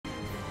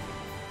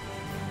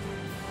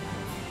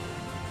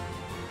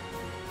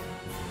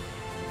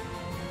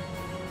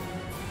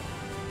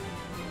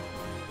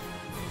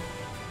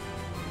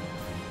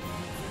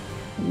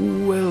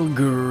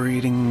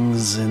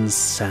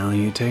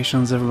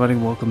Salutations everybody,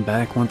 welcome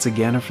back once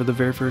again and for the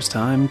very first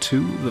time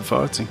to the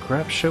Farts and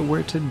Crap Show,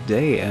 where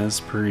today, as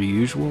per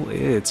usual,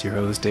 it's your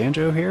host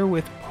Danjo here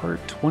with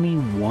part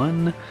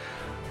 21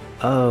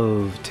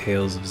 of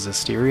Tales of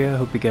Zestiria.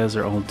 Hope you guys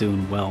are all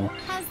doing well.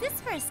 How's this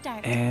for a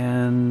start?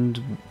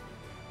 And,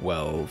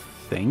 well,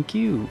 thank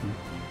you.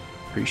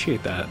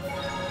 Appreciate that.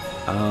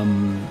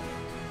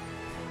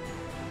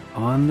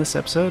 On this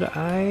episode,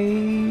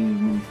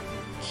 I'm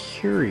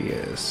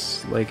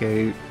curious. Like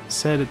I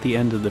said at the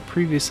end of the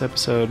previous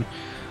episode,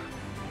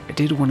 I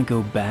did want to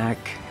go back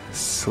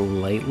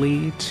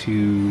slightly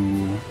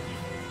to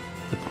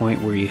the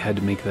point where you had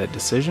to make that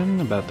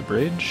decision about the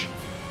bridge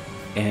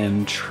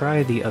and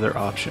try the other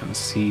options,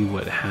 see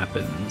what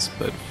happens.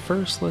 But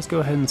first, let's go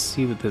ahead and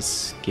see what this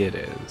skit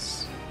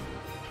is.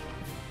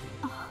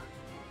 Oh,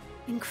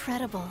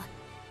 incredible.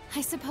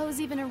 I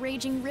suppose even a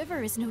raging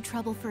river is no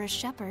trouble for a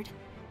shepherd.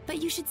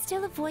 But you should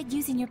still avoid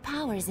using your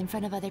powers in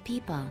front of other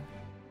people.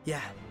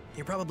 Yeah,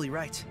 you're probably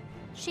right.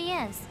 She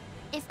is.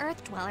 If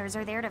Earth Dwellers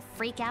are there to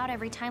freak out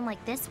every time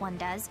like this one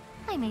does,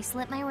 I may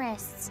slip my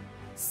wrists.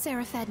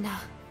 Seraphedna,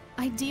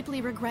 I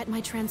deeply regret my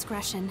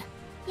transgression.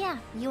 Yeah,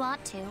 you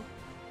ought to.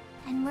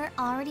 And we're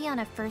already on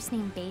a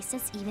first-name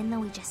basis even though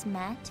we just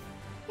met?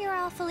 You're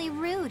awfully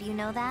rude, you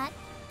know that?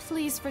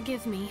 Please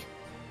forgive me.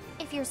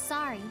 If you're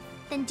sorry,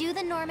 then do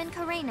the Norman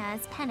Karena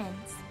as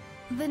penance.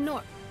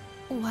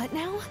 What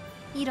now?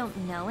 You don't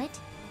know it?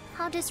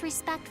 How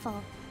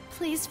disrespectful.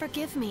 Please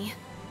forgive me.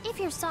 If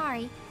you're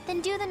sorry,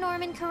 then do the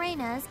Norman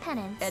Karena as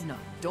penance. Edna,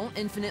 don't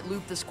infinite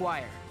loop the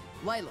Squire.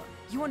 Lila,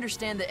 you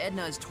understand that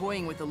Edna is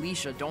toying with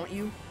Alicia, don't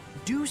you?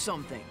 Do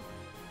something.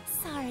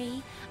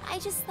 Sorry, I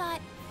just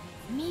thought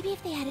maybe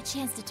if they had a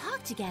chance to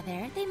talk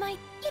together, they might,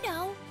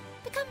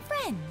 become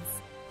friends.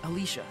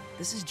 Alicia,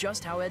 this is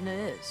just how Edna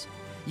is.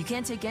 You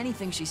can't take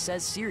anything she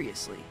says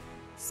seriously.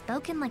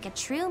 Spoken like a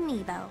true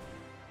Meebo.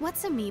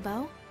 What's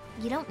amiibo?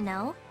 You don't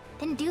know?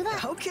 Then do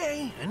that.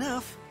 Okay,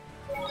 enough.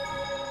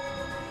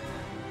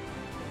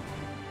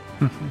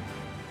 I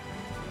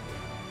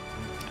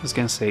was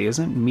gonna say,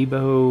 isn't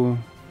Meebo...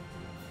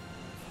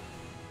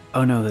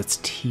 Oh no, that's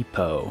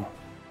Tipo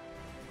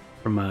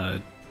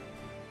from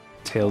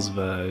Tales of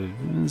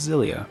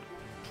Zestiria.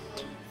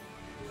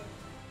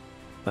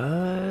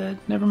 But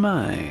never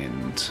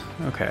mind.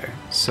 Okay,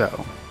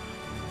 so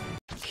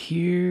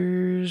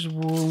here's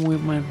what we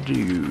might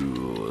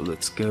do.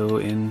 Let's go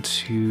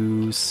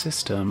into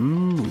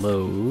system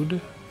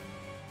load.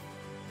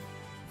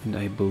 And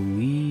I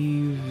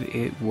believe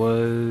it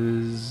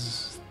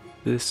was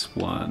this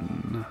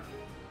one.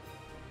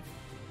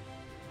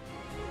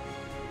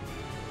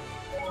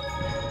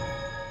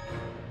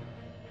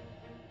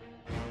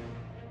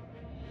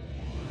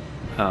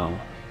 Oh.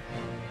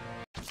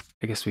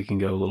 I guess we can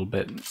go a little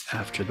bit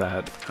after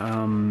that.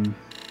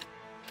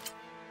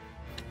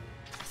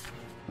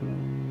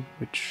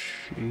 Which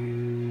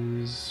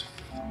is...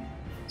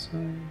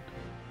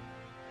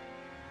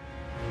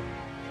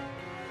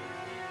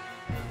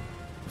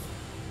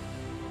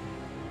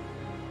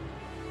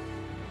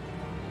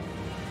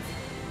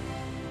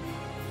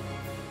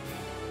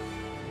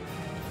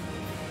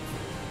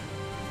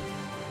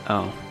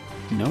 Oh,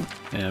 nope,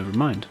 never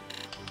mind.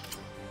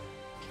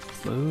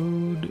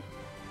 Load,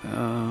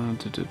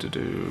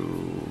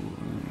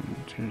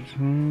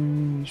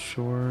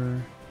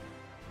 sure.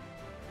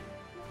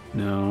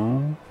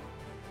 No.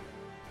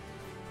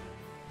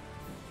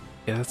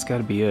 Yeah, that's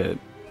gotta be it.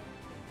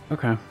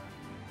 Okay.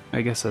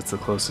 I guess that's the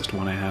closest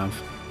one I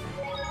have.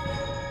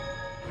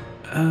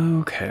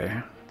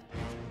 Okay.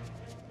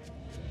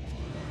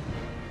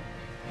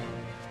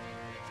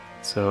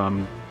 So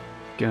I'm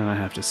gonna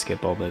have to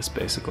skip all this,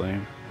 basically.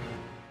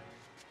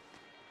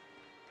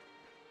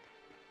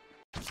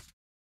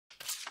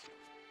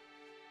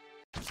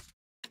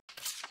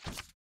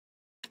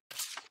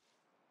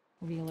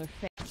 Real or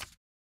fake,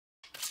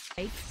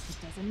 it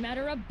doesn't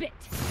matter a bit.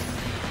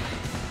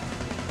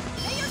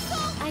 Hey, your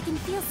soul! I can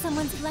feel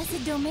someone's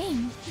blessed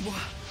domain.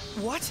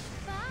 What?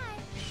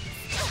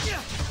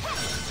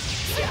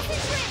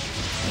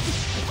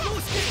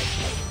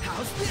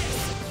 How's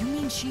this? You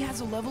mean she has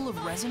a level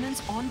of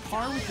resonance on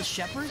par with the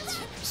shepherds?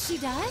 She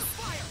does?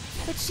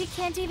 But she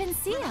can't even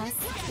see us.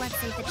 Let's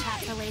save the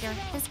chat for later.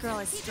 This girl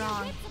is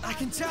strong. I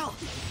can tell.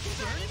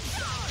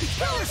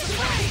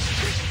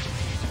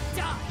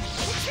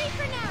 Retreat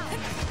for now!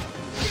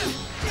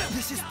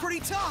 This is pretty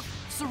tough.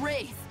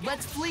 Saray,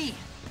 let's flee.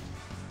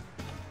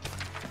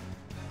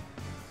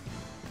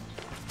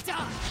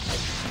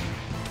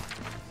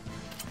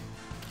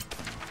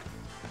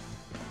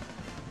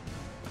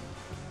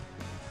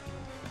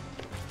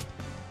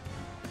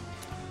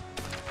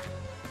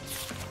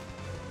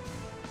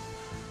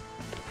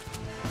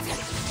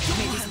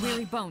 May these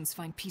weary bones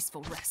find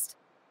peaceful rest.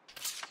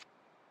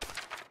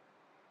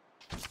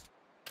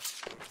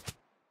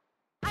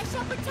 I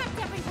shall protect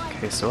everyone!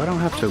 Okay, so I don't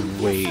have to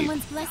wait,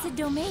 Someone's blessed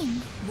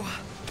domain.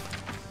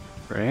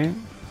 right?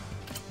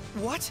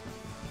 What?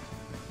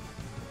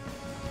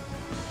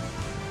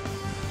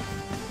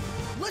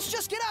 Let's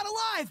just get out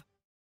alive!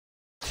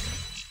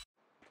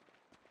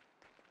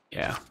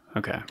 Yeah,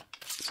 okay.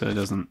 So it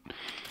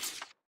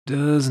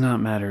does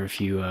not matter if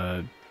you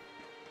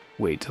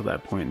wait till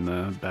that point in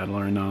the battle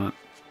or not.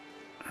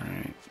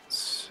 Alright,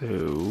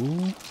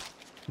 so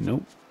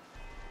nope.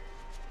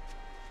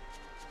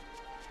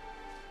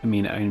 I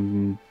mean, I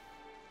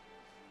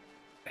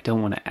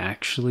don't want to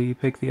actually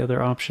pick the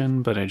other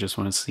option, but I just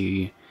want to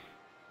see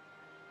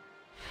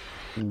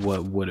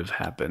what would have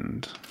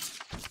happened.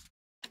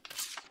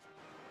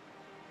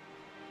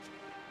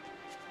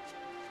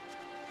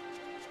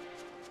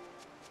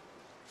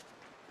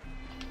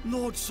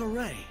 Lord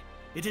Soray,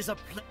 it is a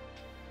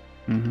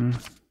Mm-hmm.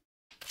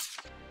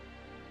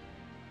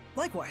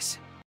 Likewise.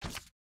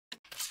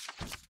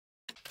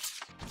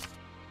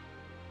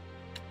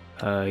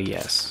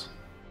 Yes.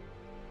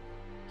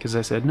 Because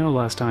I said no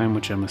last time,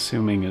 which I'm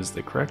assuming is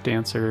the correct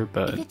answer,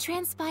 but... If it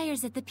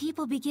transpires that the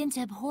people begin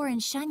to abhor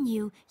and shun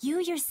you,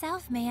 you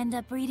yourself may end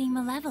up breeding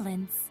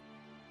malevolence.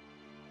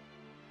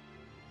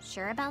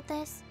 Sure about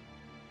this?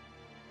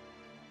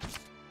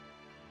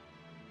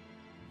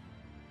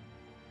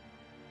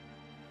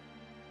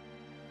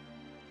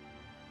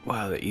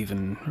 Wow, they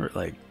even are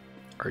like,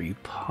 are you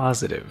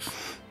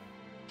positive?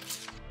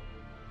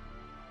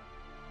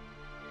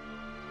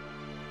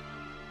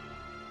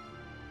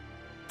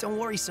 Don't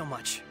worry so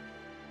much.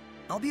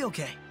 I'll be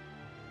okay.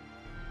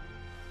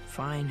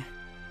 Fine.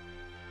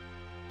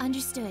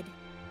 Understood.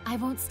 I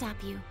won't stop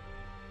you.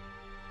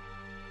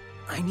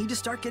 I need to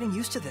start getting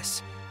used to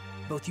this.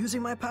 Both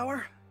using my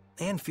power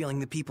and feeling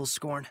the people's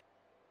scorn.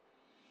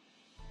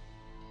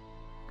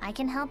 I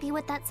can help you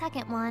with that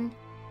second one.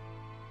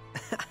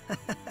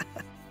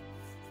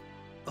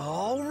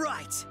 All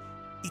right.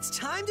 It's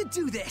time to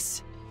do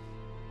this.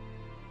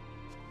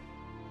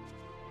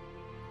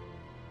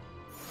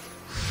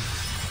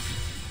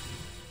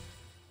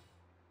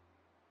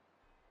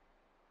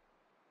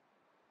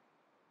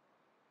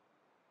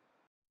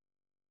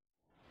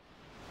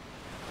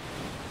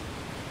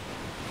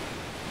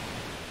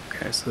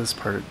 Okay, so this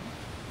part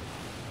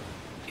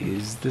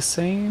is the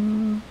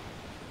same.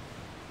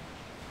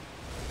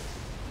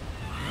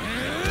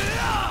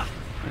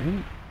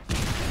 Right?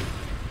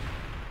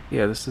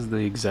 Yeah, this is the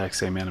exact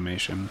same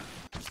animation.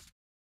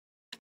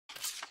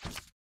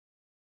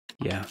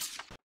 Yeah.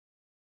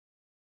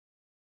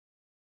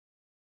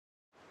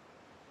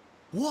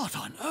 What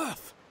on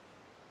earth?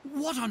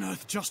 What on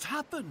earth just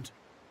happened?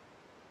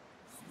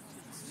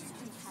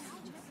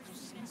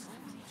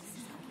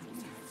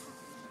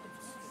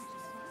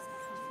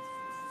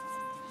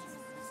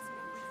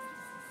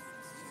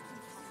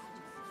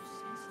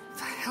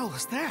 The hell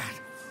was that?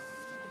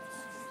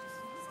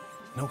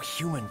 No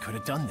human could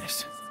have done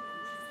this.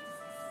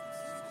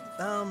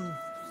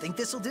 Think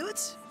this'll do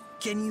it?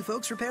 Can you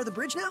folks repair the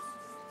bridge now?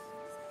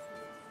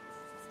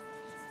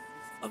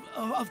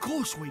 Of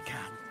course we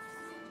can.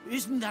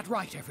 Isn't that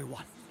right,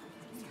 everyone?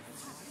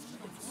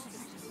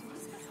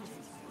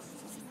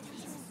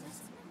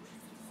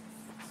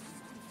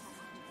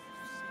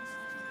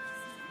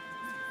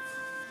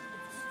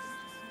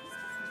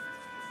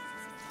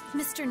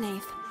 Mr.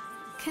 Nafe,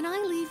 can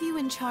I leave you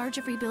in charge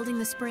of rebuilding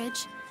this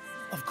bridge?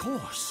 Of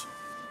course.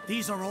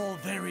 These are all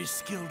very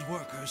skilled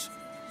workers.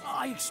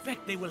 I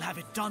expect they will have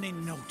it done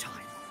in no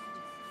time.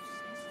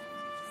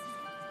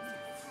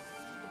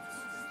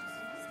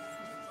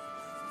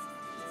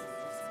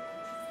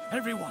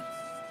 Everyone,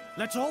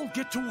 let's all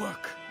get to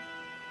work.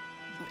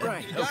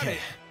 Right, okay.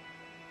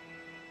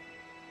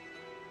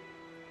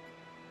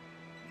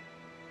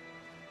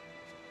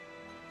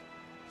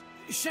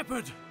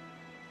 Shepard!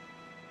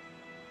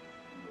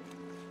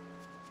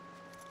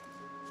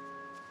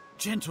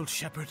 Gentle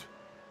Shepard,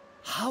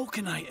 how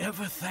can I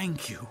ever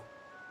thank you?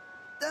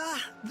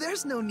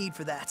 There's no need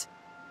for that.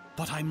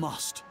 But I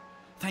must.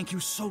 Thank you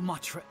so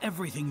much for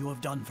everything you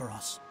have done for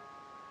us.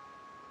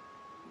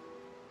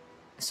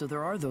 So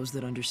there are those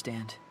that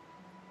understand.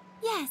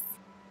 Yes.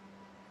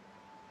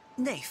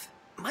 Nafe,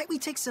 might we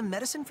take some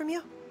medicine from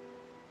you?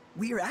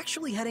 We are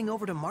actually heading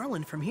over to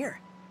Marlind from here.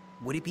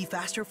 Would it be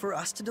faster for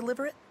us to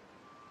deliver it?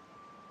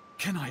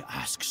 Can I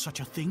ask such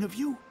a thing of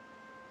you?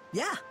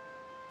 Yeah.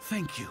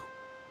 Thank you.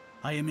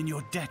 I am in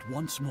your debt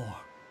once more.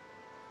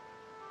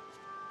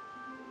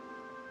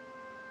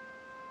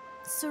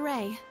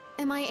 Soray,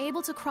 am I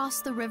able to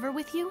cross the river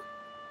with you?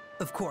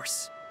 Of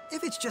course.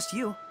 If it's just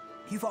you,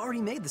 you've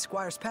already made the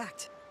Squire's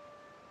pact.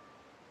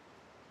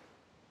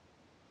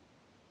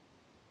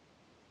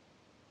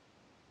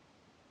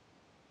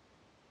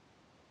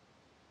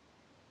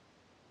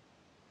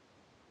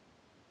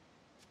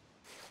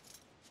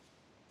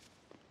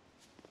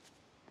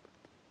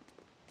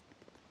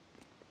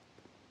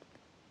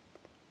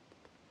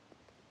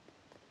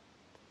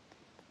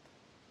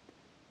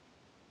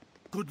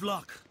 Good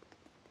luck.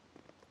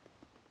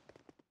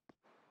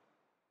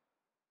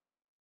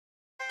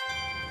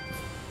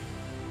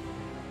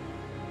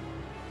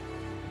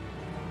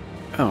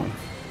 Oh,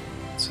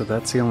 so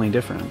that's the only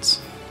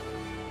difference.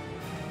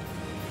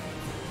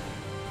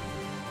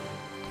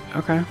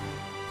 Okay.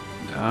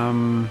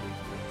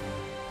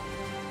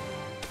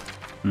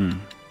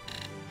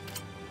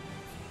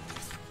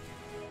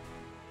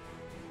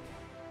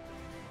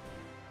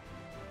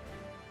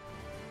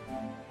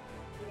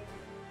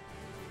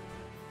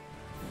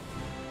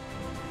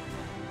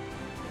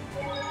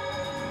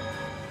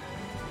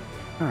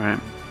 Alright.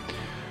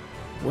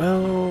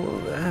 Well,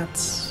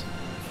 that's...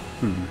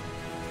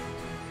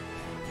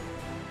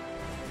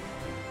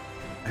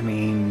 I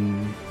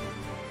mean...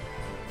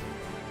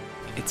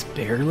 It's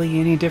barely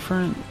any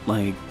different.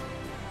 Like...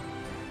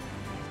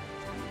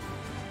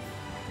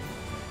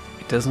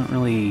 It doesn't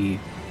really...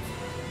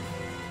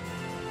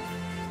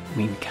 I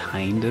mean,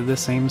 kind of the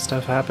same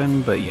stuff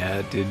happened, but yeah,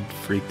 it did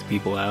freak the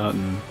people out,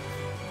 and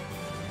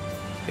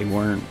they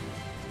weren't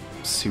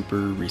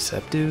super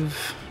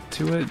receptive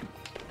to it,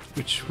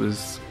 which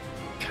was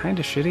kind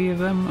of shitty of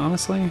them,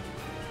 honestly.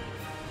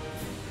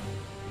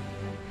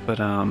 But,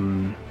 I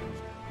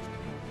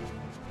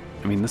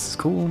mean, this is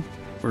cool.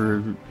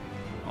 We're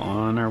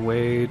on our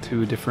way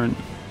to a different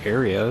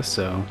area,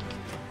 so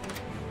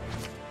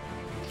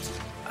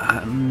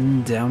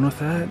I'm down with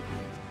that.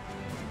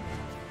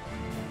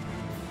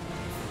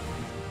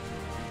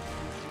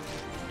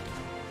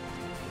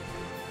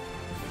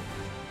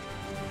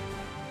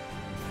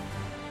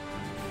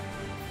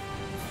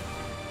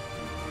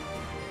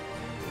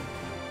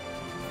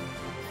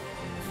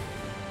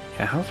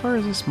 Yeah, how far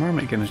is this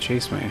marmot gonna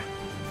chase me?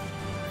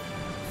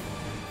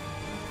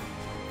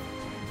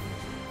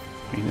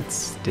 I mean, it's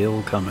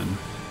still coming.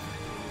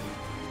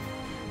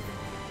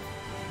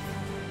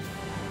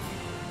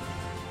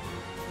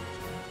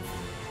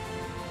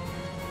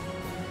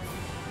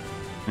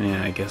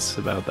 Yeah, I guess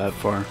about that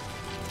far.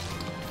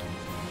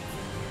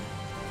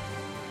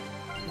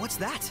 What's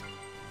that?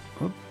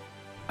 Whoop.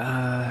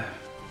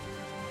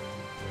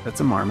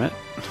 That's a marmot.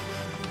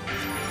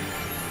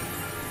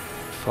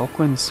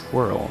 Falcon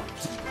squirrel.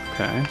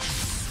 Okay.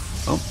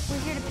 Oh. We're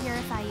here to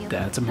purify you.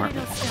 That's a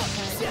marmot.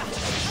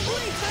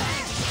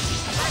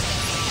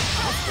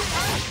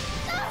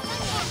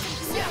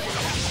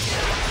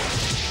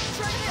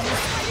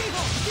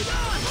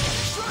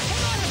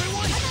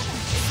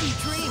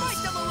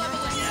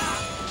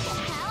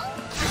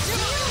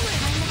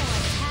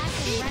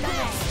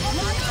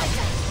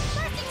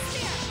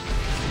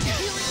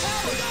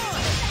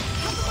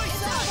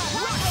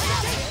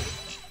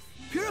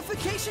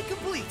 Purification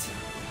complete.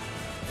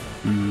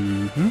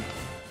 Mm-hmm.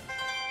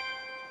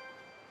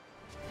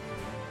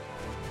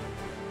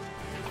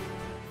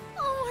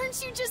 Oh,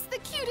 aren't you just the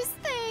cutest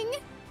thing?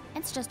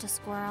 It's just a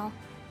squirrel.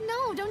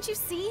 No, don't you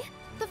see?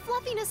 The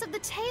fluffiness of the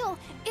tail.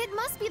 It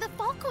must be the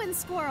falcon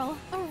squirrel.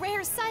 A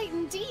rare sight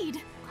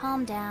indeed.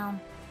 Calm down.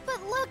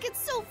 But look,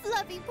 it's so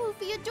fluffy,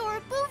 poofy,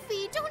 adorable,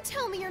 boofy. Don't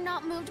tell me you're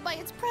not moved by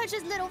its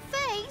precious little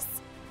face.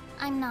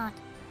 I'm not.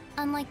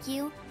 Unlike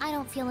you, I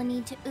don't feel a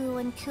need to ooh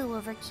and coo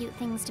over cute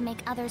things to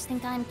make others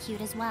think I'm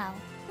cute as well.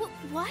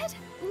 What?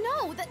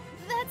 No,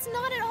 that's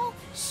not at all.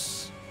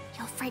 Shh.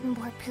 You'll frighten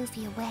poor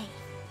Poofy away.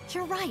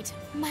 You're right.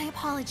 My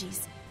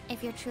apologies.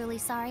 If you're truly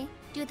sorry,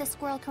 do the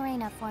Squirrel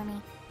Karena for me.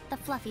 The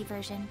fluffy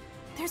version.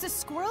 There's a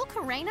squirrel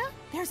Karena?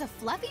 There's a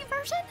fluffy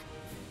version?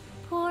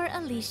 Poor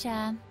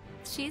Alicia.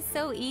 She's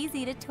so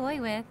easy to toy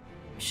with.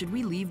 Should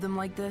we leave them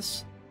like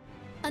this?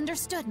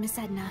 Understood, Miss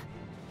Edna.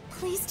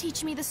 Please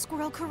teach me the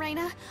squirrel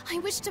Karena. I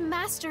wish to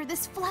master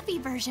this fluffy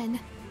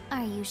version.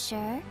 Are you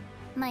sure?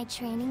 My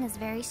training is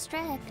very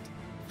strict.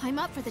 I'm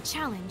up for the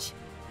challenge.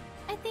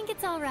 I think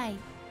it's all right.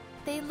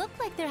 They look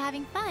like they're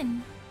having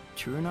fun.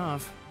 True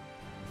enough.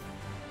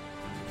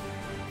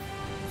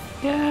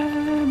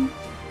 Yeah,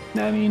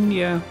 I mean,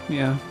 yeah,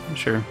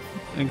 sure.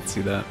 I can see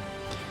that.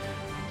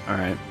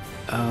 Alright,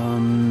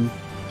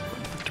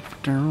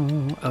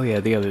 oh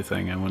yeah, the other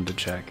thing I wanted to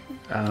check.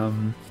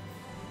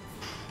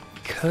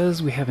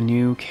 Because we have a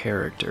new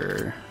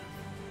character.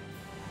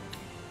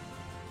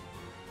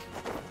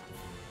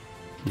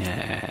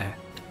 Nah.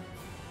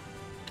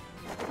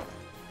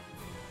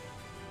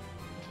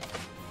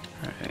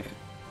 Alright,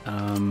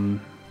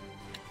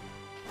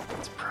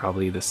 it's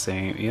probably the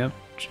same. Yep,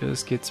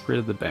 just gets rid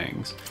of the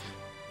bangs.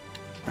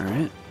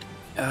 Alright.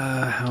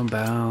 How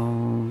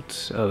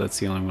about... Oh, that's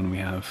the only one we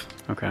have.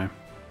 Okay.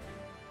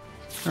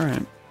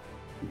 Alright.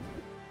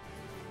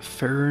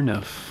 Fair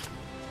enough.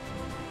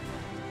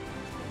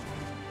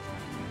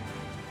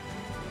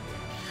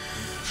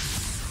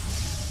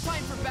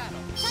 Time for battle.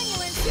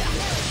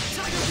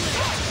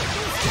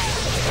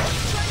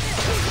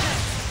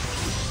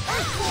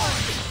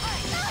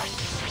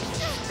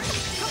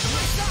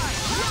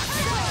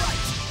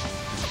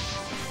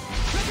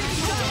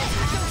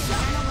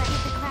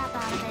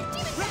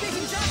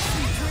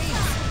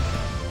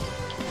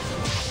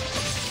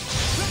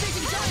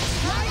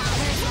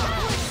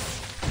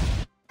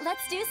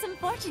 Let's do some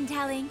fortune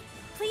telling.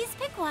 Please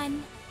pick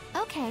one.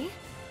 Okay.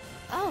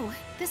 Oh,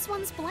 this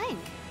one's blank.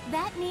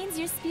 That means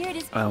your spirit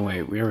is... Oh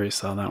wait, we already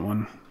saw that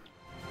one.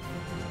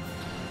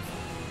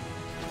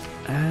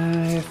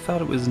 I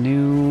thought it was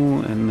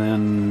new, and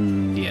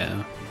then...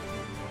 yeah.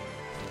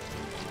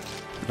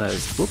 That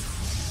is... whoop.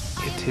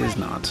 It is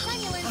not.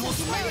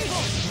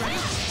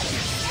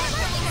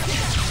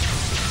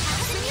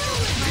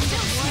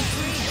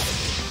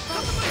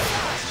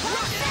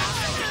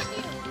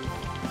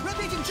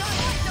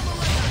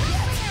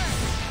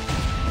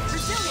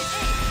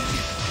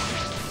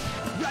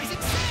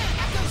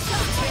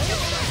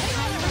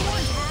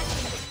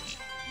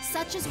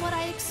 Such Such is what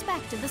I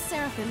expect of the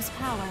Seraphim's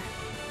power.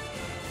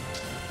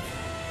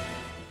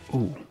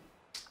 Ooh.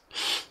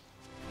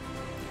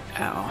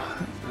 Ow.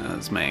 That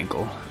was my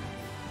ankle.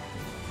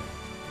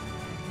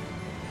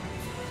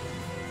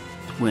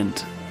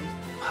 Went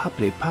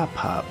hoppity pop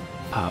pop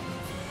pop.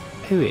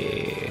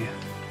 Hooey.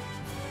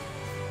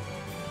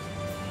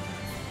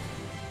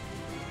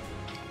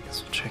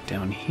 Guess we'll check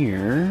down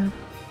here.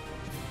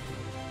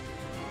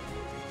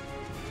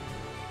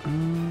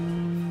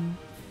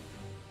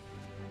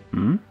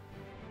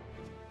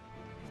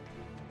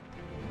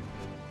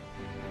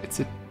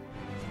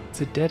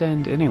 It's a dead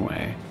end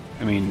anyway.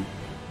 I mean,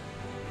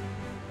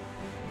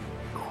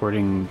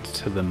 according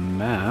to the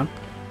map,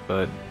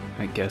 but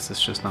I guess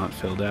it's just not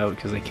filled out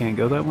because I can't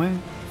go that way.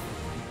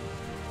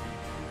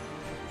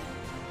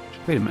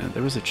 Wait a minute,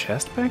 there was a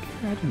chest back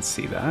here? I didn't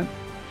see that.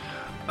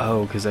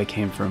 Oh, because I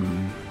came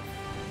from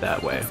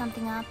that way.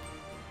 Something up.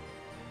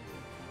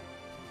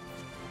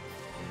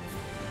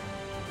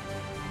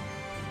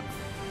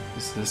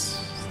 Is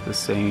this the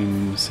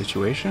same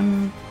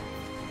situation?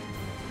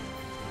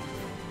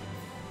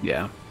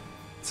 Yeah,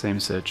 same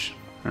sitch.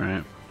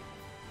 Alright.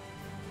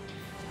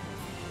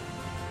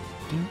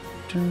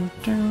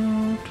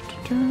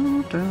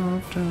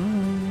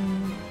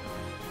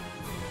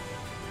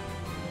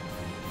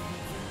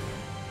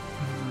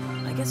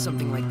 I guess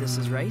something like this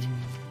is right.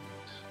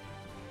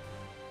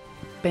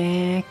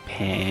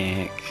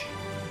 Backpack.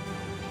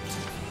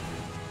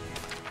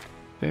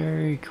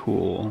 Very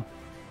cool.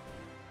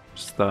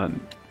 Just thought,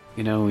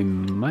 you know, we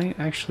might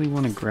actually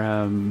want to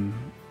grab...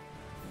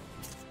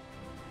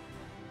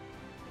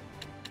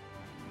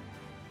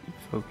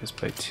 Focus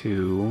by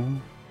 2.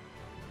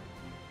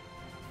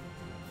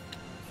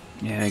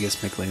 Yeah, I guess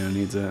McLeo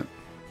needs it.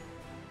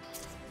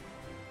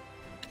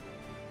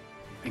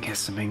 I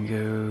guess the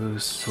mango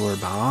sorba.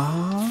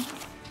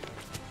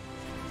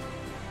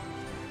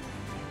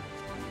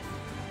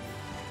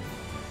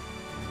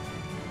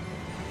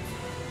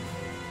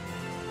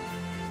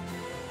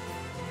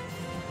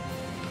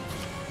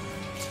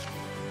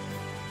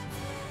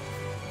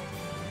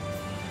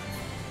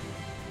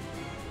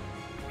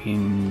 I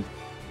mean,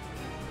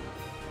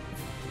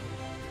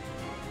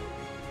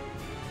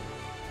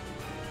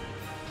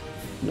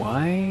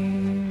 why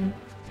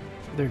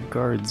are there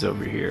guards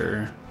over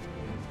here?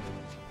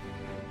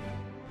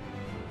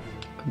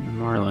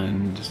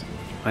 Marlind,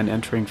 when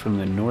entering from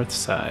the north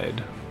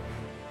side.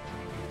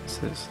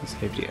 This is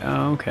safety.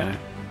 Oh, okay.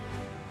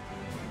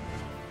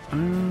 I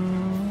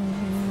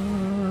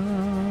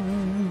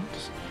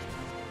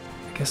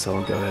guess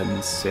I'll go ahead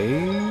and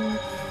save.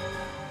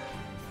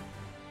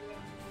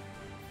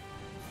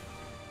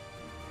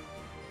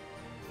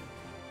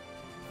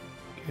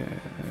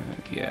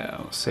 Yeah,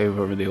 I'll save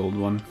over the old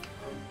one.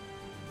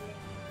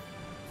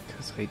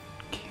 Because I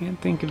can't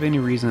think of any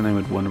reason I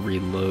would want to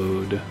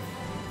reload.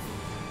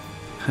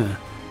 Huh.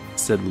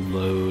 Said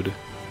load.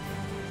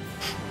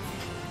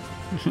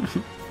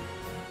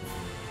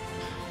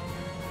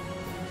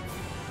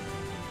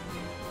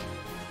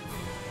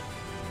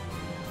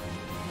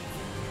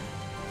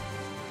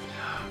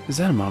 Is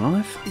that a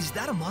monolith? Is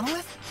that a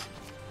monolith?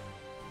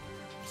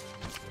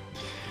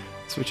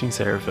 Switching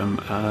Seraphim.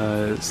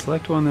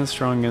 Select one that's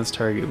strong against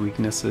target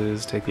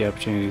weaknesses. Take the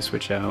opportunity to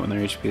switch out when their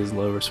HP is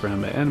low or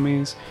surrounded by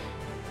enemies.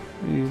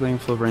 Using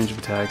full range of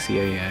attacks.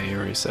 Yeah, you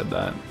already said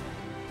that.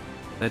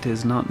 That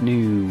is not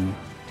new.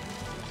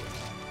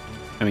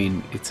 I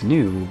mean, it's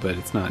new, but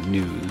it's not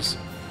news.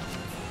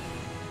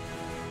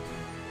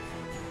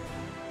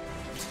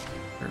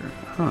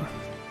 Huh.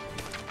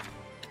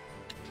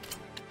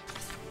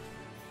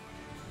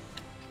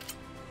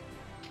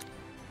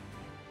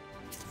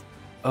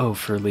 Oh,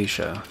 for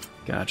Alicia.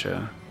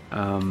 Gotcha.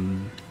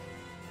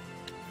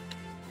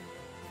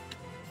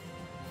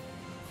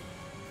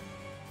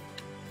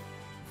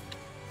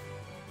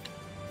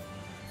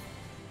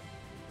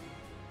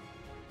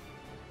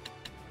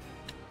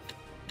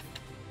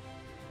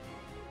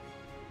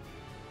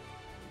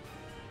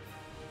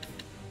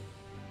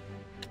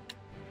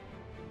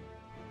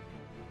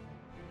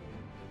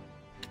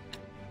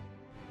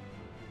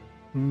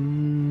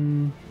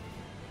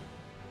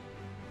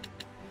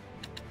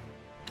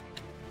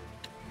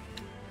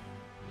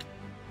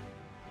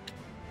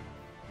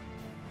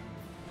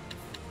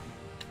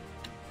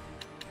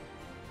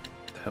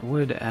 That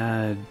would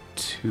add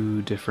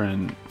 2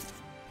 different...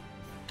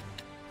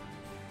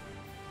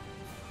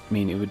 I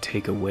mean, it would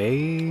take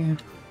away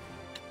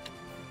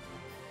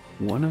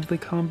one of the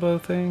combo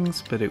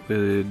things, but it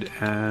would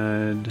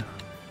add...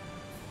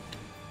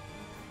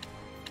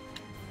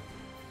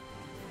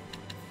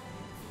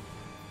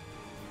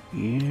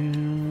 Yeah,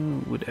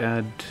 it would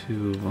add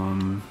 2 of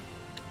them.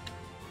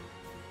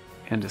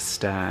 And a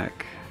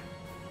stack.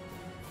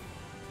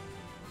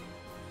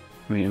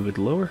 I mean, it would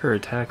lower her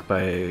attack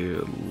by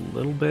a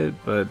little bit,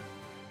 but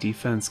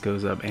defense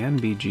goes up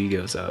and BG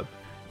goes up.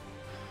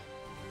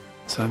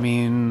 So, I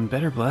mean,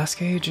 better blast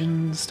gauge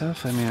and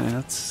stuff, I mean,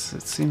 it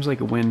seems like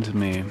a win to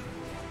me.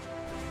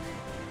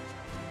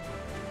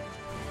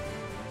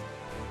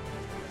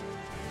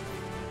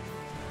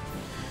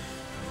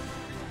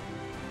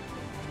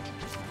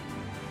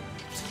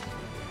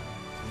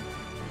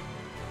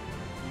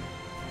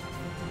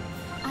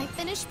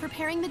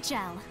 preparing the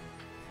gel.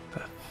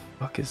 The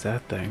fuck is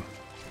that thing?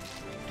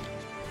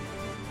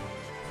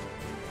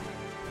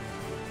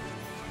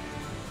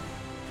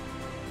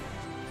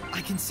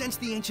 I can sense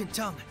the ancient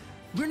tongue.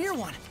 We're near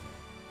one.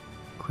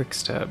 Quick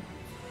step.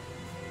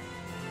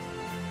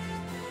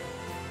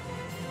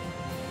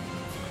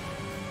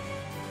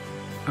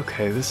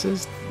 Okay, this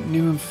is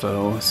new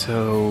info.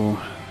 So,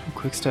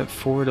 quick step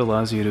forward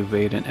allows you to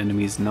evade an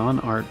enemy's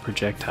non-art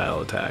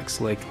projectile attacks.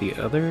 Like the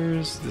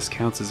others, this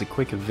counts as a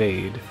quick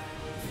evade.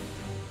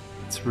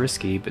 It's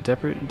risky, but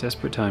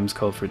desperate times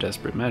call for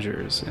desperate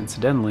measures.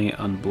 Incidentally,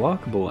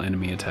 unblockable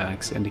enemy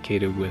attacks,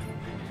 indicated with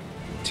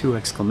 2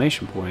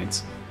 exclamation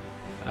points,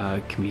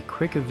 can be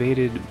quick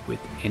evaded with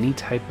any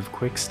type of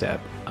quick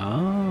step.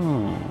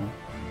 Oh.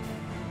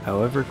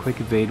 However, quick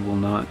evade will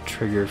not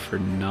trigger for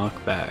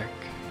knockback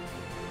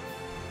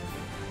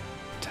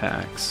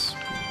attacks.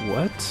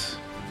 What?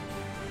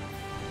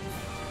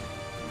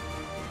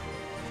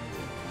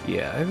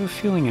 Yeah, I have a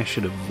feeling I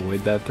should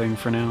avoid that thing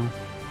for now.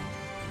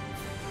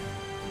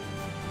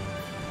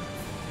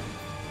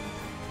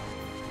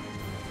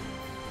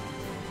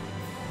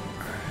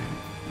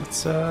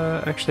 Let's,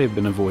 actually I've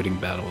been avoiding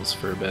battles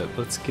for a bit.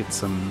 Let's get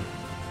some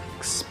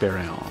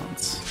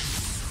experience.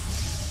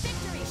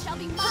 Victory shall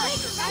be mine! I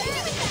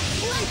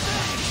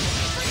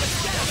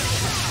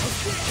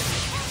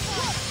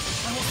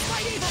will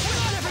fight evil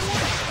with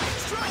everyone!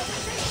 Strike!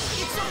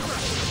 It's over!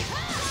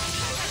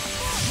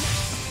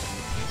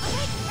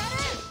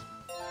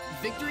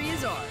 Victory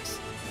is ours.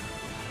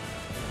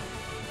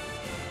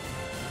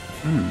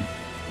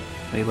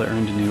 Layla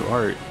earned a new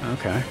art.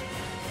 Okay.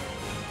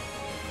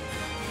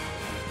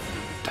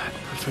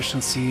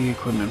 Proficiency,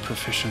 equipment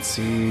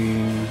proficiency,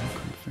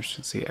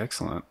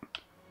 excellent.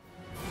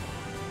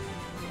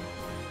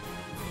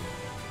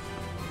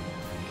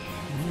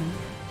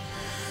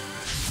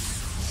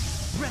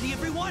 Ready,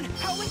 everyone?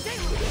 Howling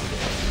Deluge!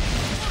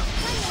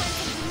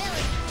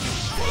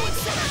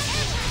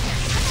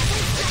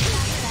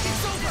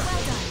 It's over!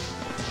 Well done.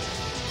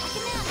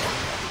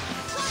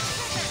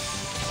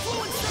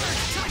 Fluent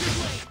Surge! Tiger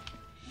Blade!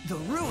 The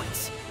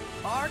ruins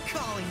are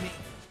calling me.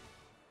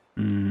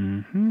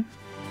 Mm-hmm.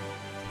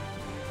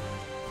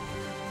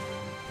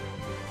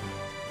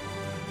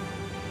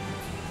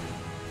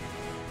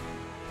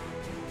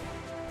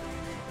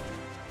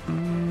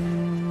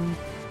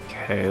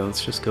 Okay,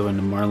 let's just go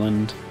into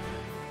Marlind.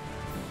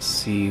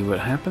 See what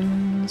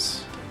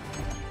happens.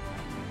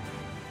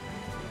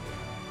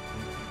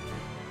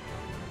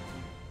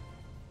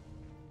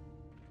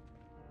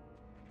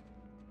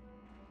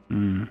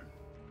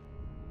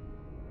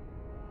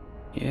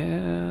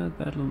 Yeah,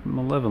 that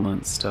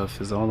malevolent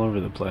stuff is all over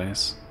the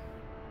place.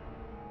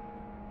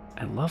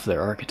 I love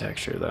their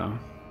architecture, though.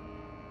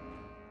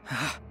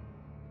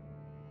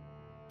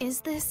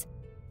 Is this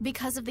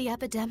because of the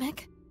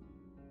epidemic?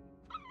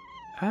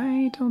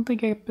 I don't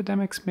think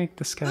epidemics make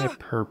the sky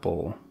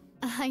purple.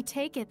 I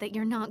take it that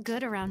you're not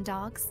good around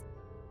dogs.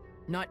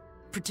 Not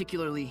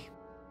particularly.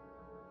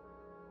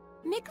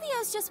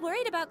 Miklio's just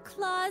worried about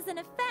claws and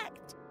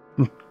effect.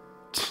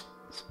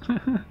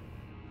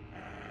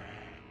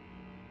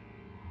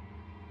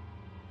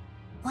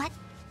 What?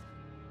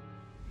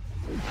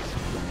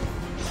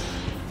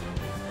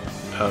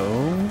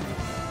 Oh?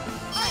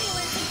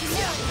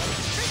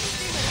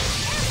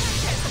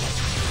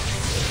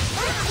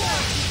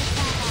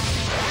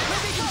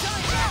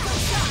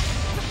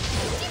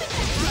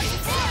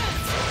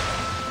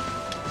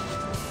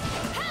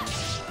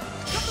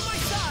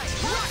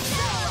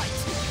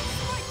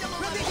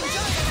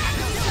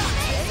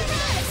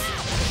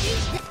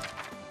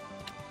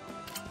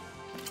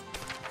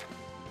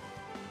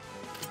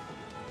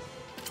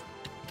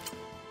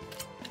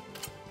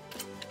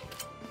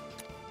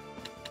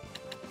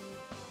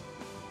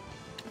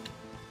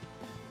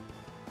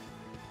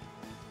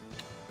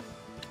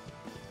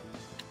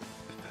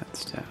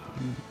 That's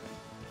down.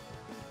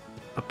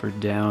 Up or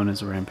down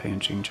is a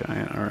rampaging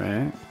giant,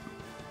 alright.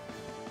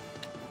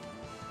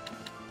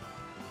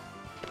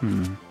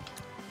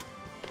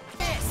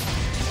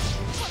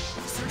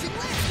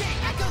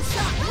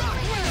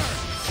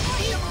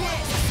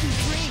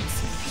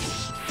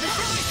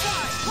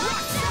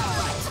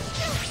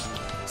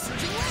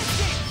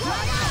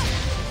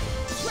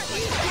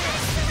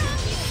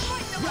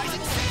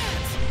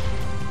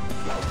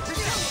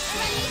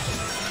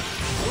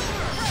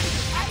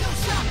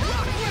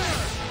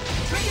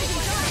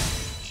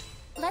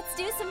 Let's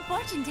do some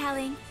fortune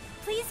telling.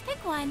 Please pick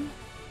one.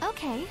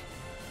 Okay.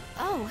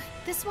 Oh,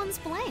 this one's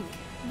blank.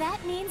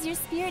 That means your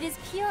spirit is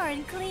pure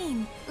and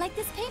clean, like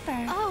this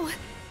paper. Oh,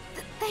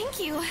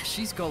 thank you.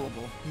 She's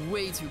gullible.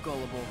 Way too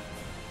gullible.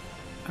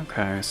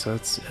 Okay, so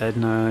that's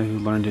Edna who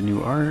learned a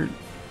new art.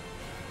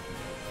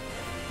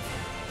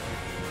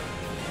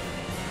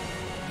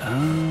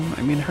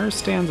 I mean, her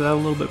stands out a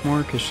little bit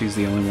more because she's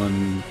the only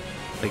one,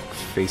 like,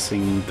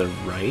 facing the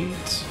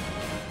right.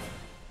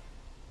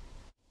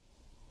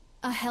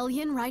 A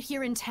Hellion right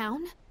here in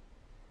town?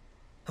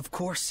 Of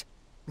course.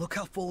 Look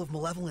how full of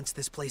malevolence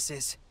this place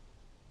is.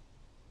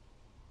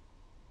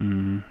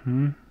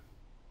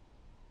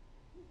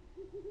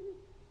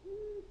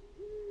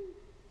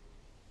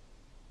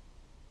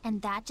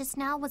 And that just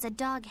now was a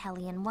dog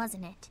Hellion,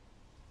 wasn't it?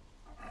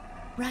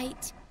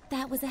 Right.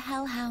 That was a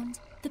hellhound.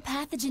 The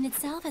pathogen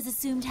itself has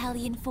assumed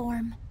Hellion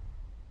form.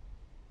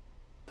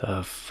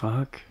 The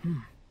fuck?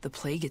 The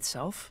plague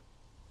itself?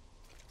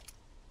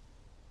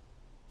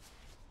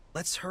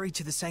 Let's hurry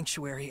to the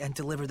sanctuary and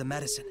deliver the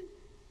medicine.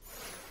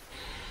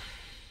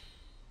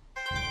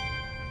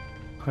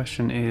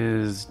 Question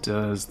is,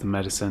 does the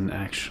medicine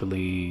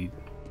actually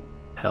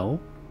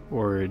help,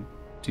 or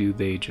do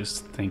they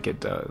just think it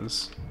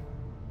does?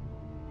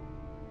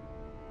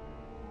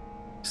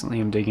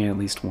 Recently I'm digging at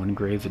least one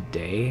grave a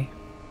day?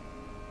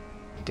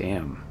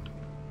 Damn.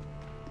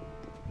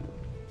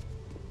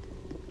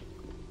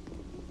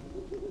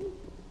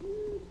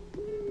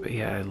 But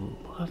yeah, I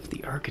love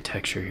the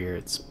architecture here,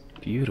 it's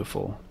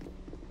beautiful.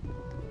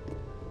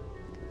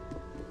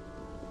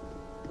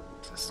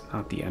 Is this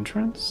not the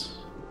entrance?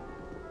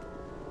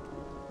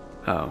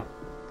 Oh.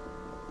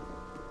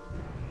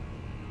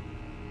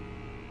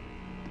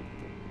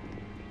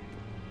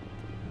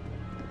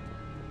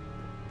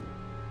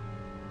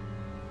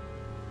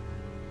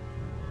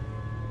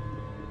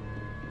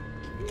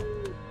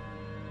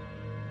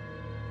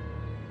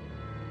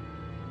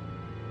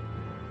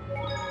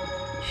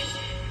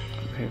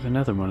 We have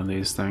another one of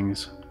these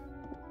things.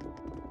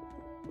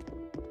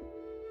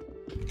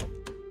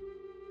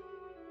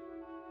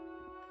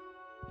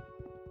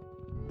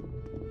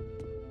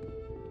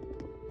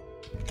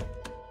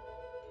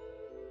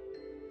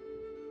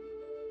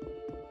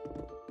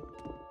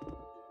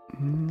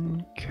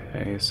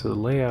 Okay, so the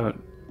layout...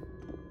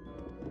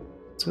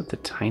 What's with the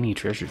tiny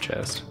treasure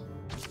chest?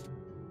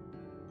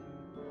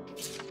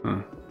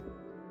 Huh.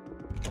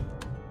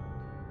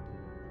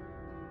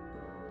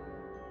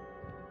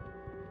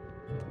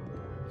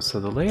 So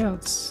the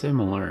layout's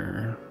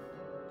similar.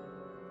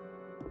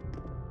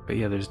 But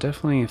yeah, there's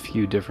definitely a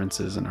few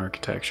differences in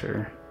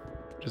architecture.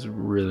 Which is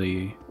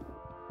really,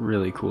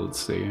 really cool to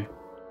see.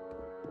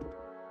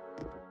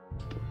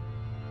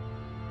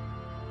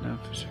 No,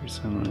 for sure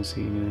someone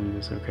seeing it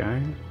is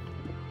okay.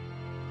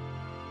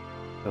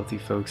 Healthy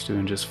folks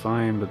doing just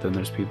fine, but then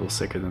there's people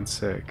sicker than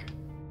sick.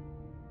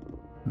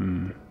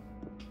 Oh,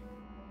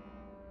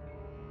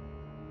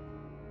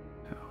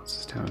 what's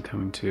this town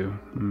coming to?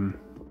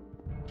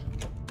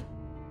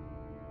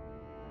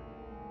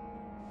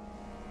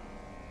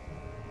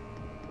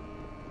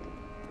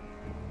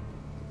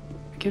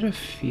 I get a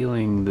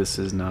feeling this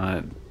is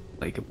not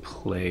like a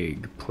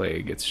plague,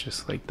 it's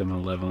just like the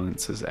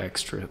malevolence is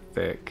extra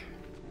thick.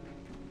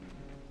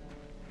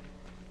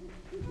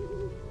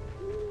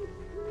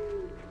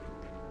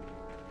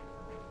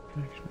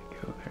 Actually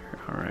go there,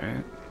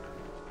 alright.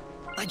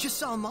 I just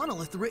saw a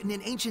monolith written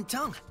in ancient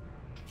tongue.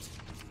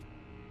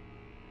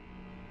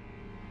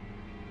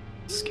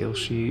 Skill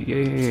sheet,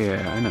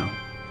 yeah, I know.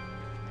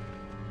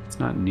 It's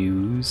not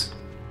news.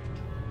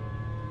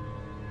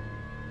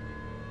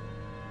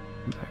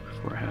 Back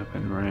before it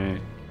happened,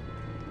 right?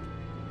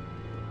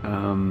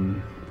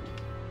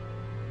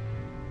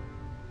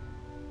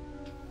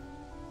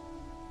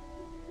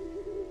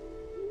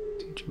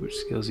 Teach you which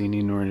skills you need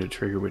in order to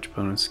trigger which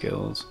bonus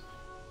skills.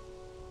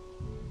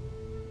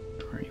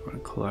 Or you want to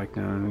collect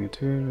now and get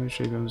to it,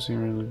 shake up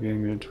sooner than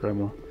getting into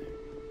trouble.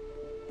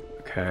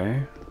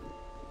 Okay.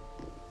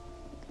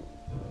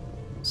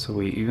 So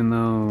wait, even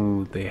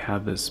though they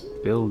have this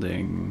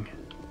building,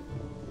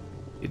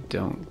 you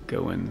don't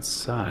go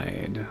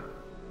inside.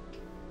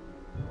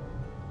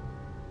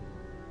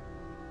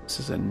 This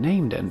is a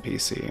named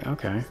NPC,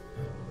 okay.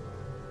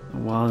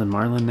 While in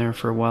Marlind there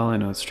for a while, I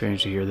know it's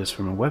strange to hear this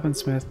from a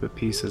weaponsmith, but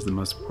peace is the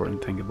most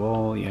important thing of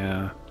all,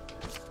 yeah.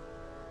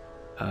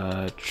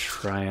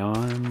 Try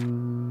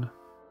on.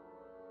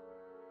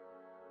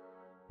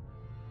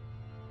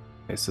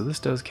 Okay, so this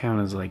does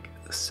count as like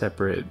a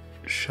separate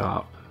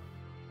shop.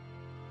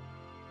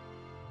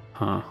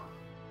 Huh.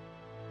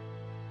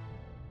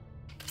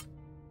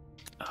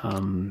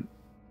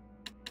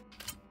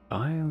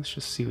 Let's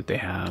just see what they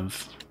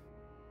have.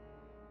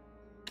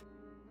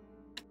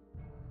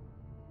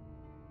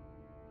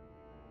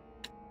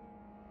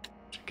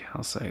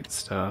 Calcite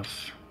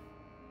stuff.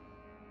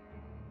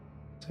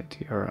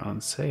 Tiara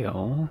on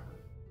sale.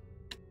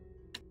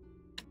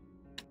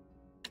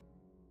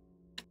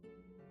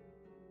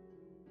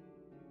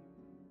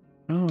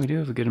 Oh, we do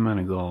have a good amount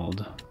of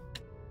gold.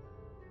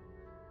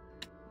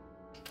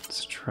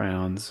 Let's try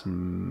on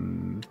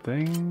some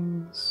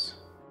things.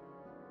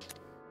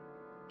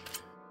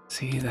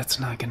 See, that's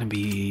not gonna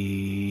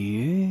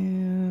be...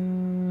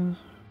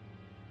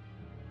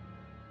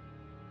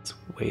 It's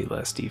way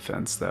less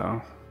defense,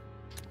 though.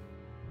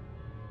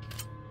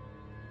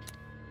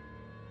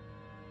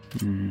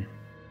 I mean,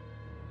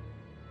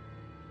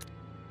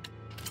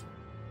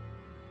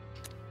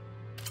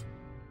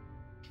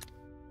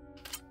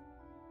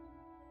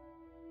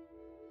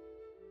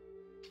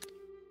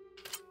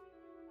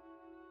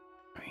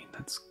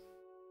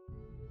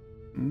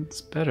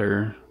 it's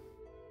better.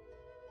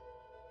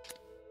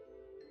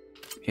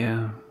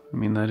 Yeah, I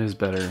mean, that is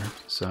better,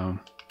 so...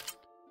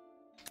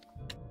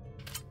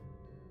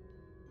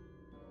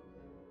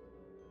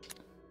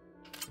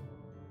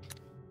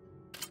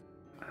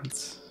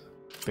 That's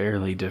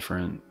barely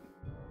different.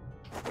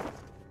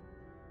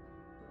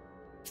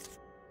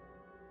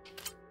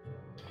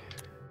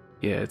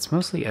 Yeah, it's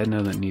mostly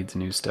Edna that needs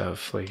new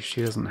stuff. Like,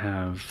 she doesn't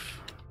have...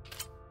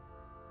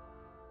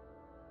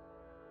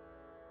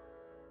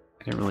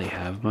 I didn't really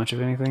have much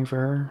of anything for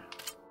her.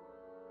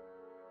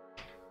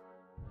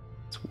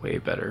 It's way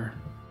better.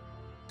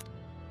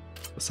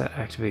 Plus that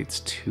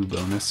activates 2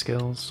 bonus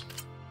skills.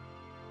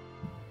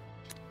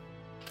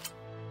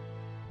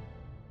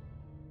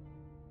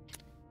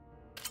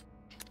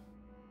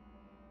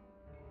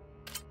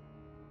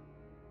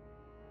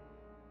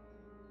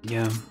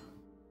 Yeah.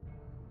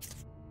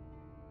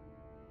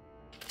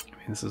 I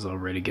mean, this is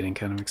already getting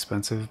kind of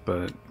expensive,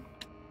 but...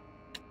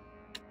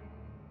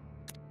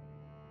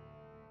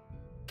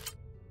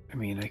 I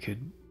mean, I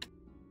could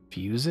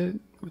fuse it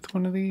with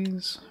one of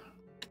these.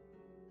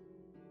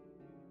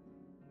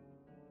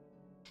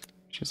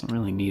 She doesn't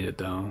really need it,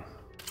 though.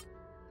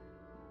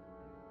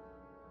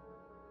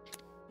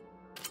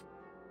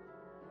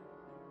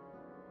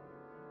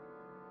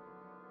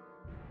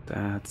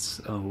 That's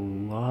a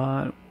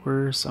lot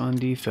worse on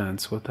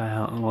defense. What the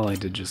hell? Well, I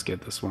did just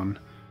get this one.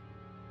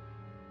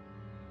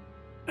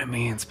 I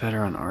mean, it's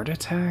better on art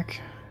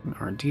attack and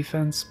art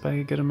defense by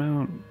a good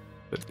amount,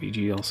 but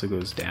BG also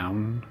goes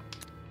down.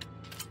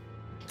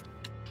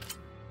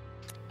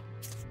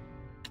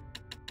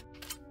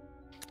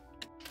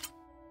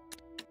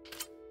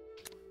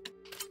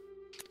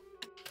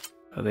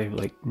 Oh, they have,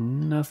 like,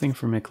 nothing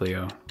for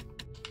Mikleo.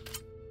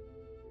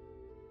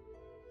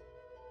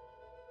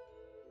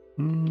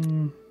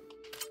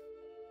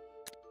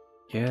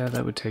 Yeah,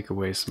 that would take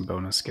away some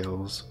bonus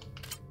skills.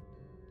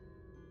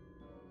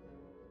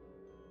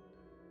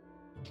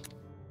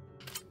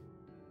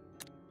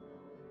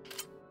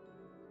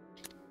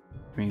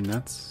 I mean,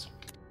 that's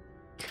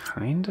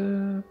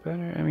kinda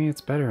better. I mean,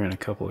 it's better in a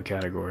couple of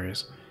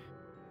categories.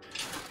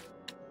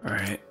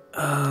 Alright,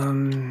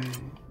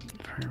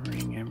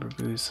 Ring, Amber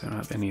Boost, I don't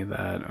have any of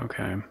that,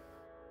 okay.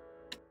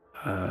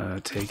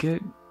 Take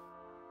it.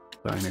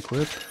 Line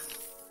equip.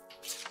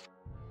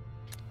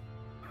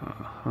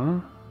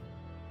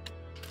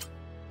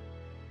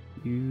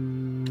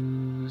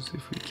 Use,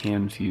 if we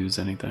can fuse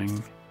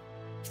anything.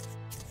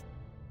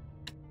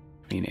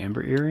 I mean,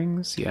 amber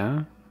earrings,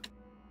 yeah.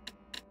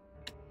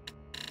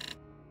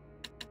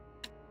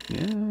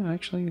 Yeah,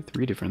 actually,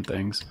 3 different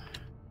things.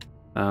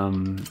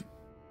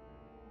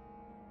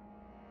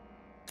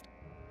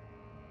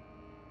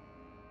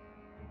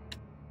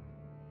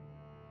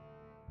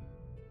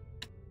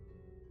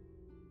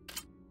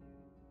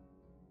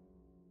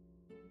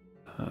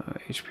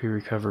 HP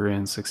recovery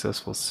and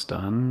successful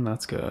stun,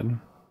 that's good.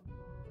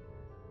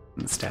 And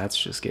the stats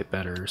just get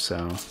better,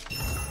 so...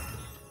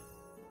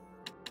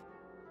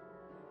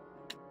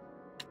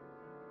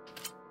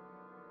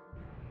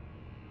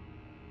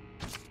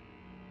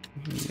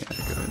 yeah,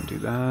 go ahead and do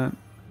that.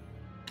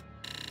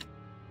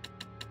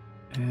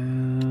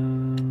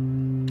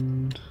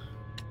 And...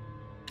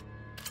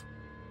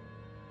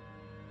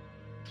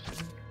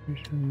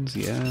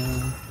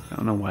 yeah, I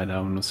don't know why that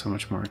one was so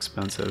much more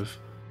expensive.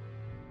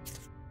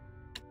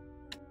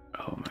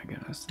 Oh my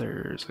goodness,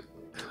 there's a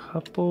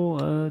couple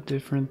of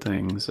different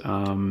things.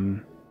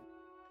 That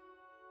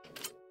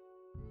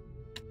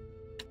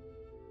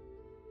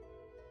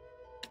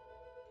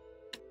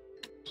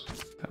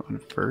one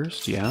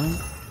first, yeah.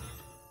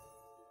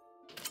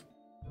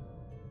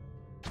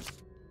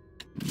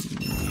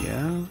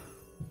 Yeah.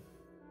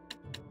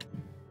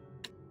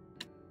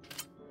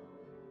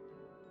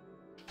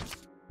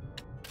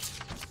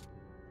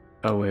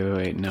 Oh,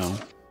 wait, no.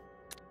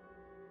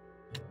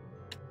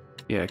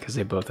 Yeah, because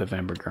they both have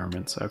amber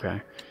garments,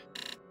 okay.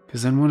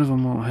 Because then one of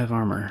them won't have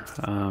armor.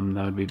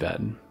 That would be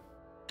bad.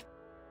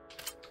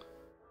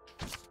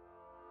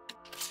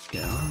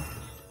 Yeah.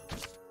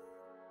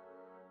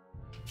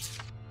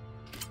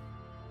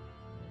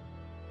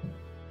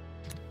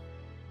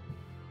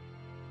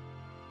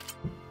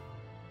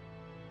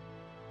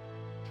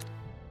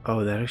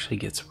 Oh, that actually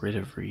gets rid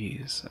of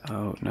Reese.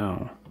 Oh,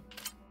 no.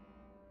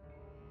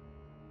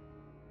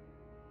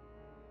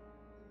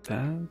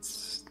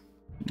 That's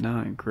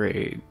not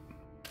great.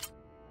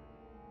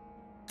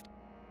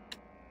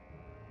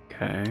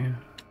 Okay.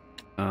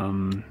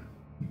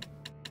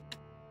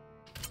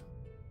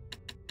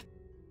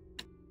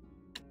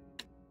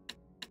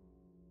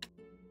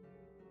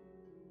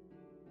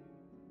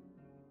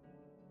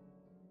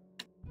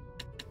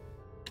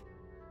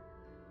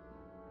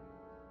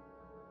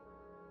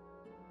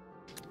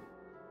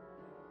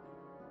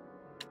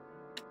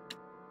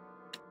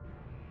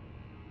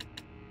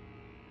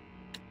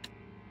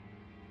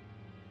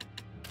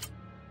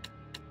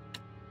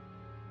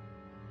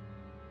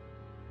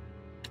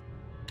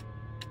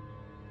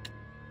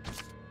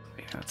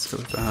 Yeah, let's go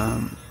with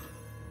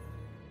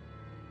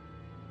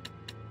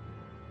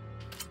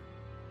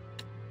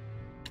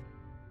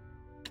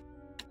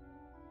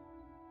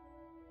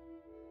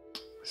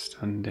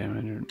stun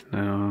damage,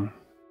 no.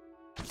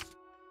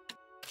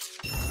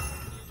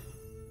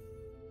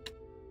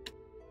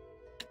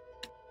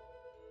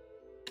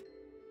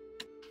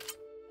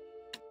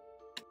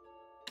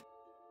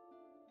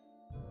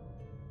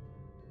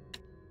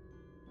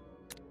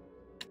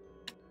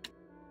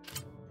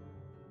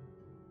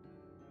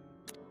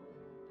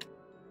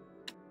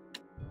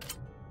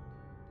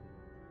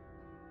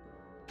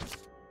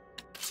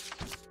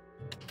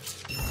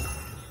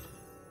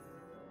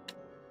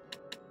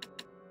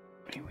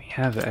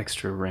 have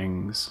extra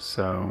rings,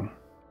 so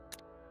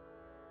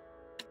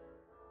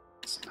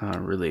it's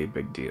not really a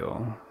big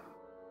deal.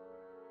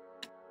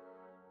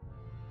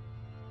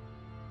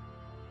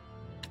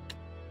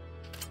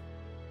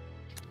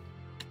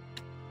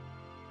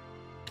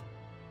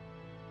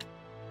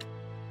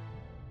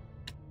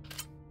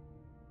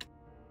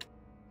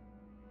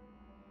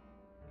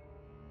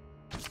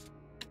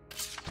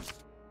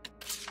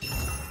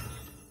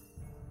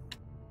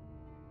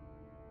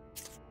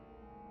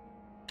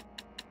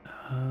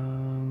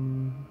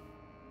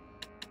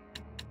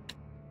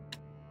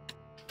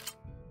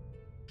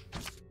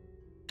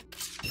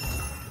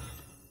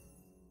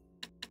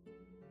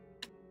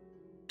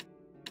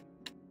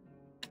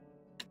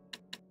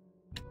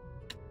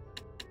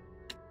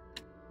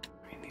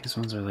 These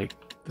ones are like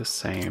the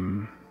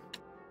same.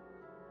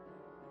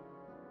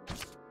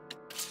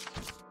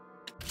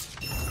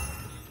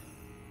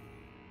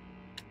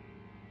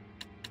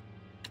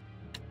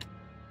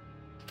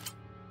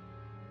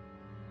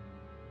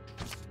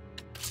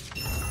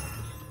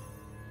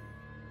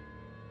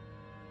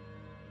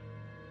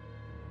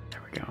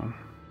 There we go.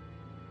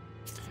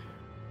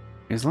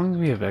 As long as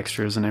we have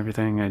extras and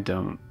everything, I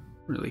don't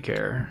really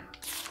care.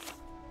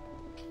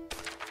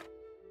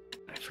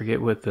 I forget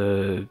what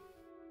the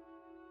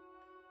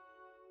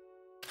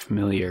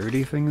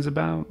familiarity thing is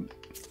about.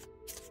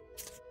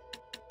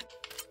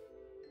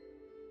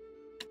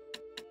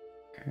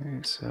 Okay,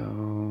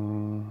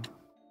 so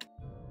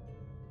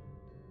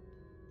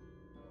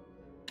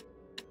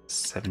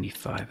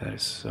 75, that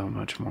is so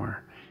much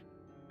more.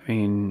 I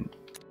mean,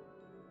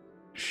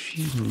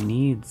 she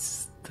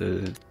needs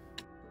it,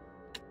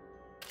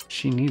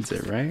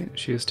 right?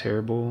 She has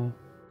terrible.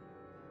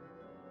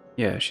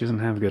 Yeah, she doesn't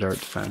have good art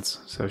defense,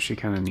 so she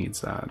kind of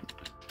needs that.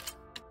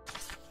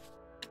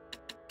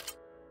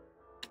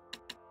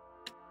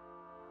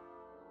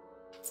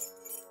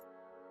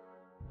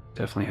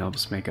 Definitely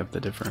helps make up the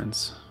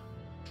difference.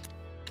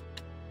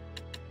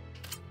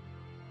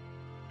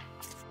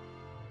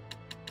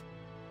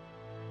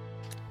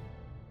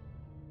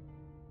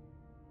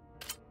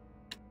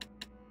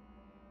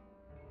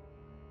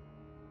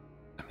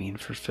 I mean,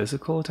 for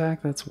physical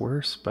attack, that's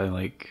worse by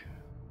like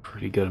a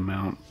pretty good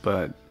amount,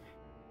 but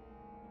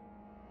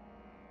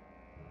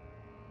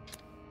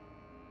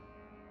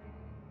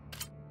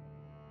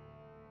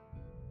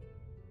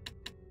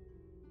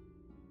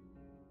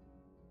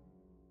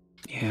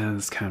yeah,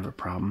 that's kind of a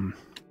problem.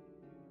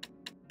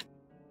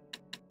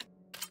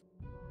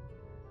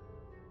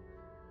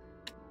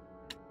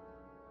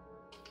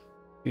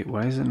 Wait,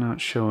 why is it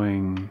not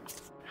showing?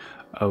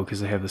 Oh,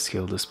 because they have the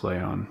skill display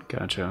on.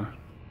 Gotcha.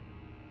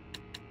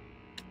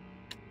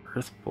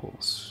 Earth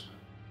Pulse.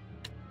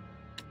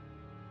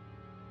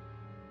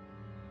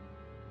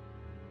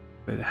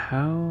 But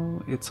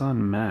how? It's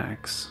on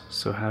max,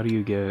 so how do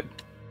you get...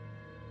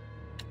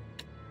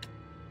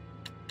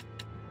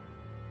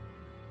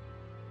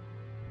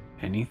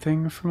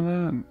 anything from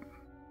that?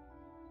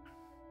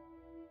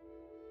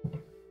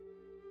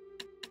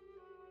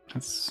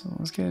 Let's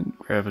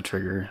grab a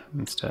trigger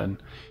instead.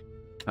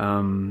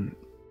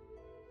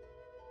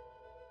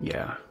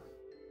 Yeah.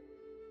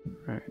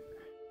 Right.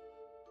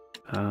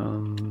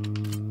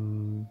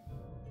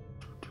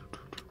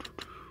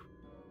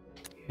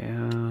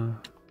 Yeah.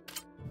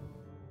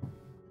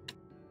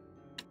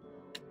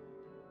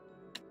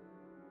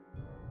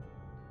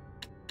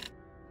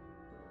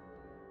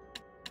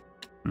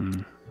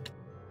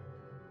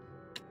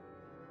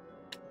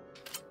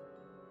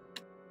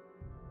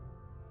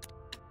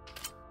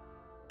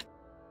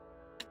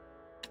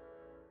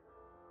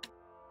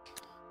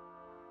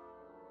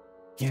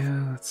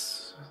 Yeah,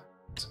 that's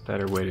a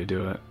better way to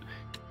do it.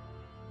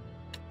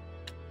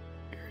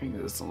 Hearing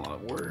is a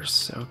lot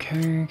worse.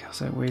 Okay, how's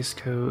that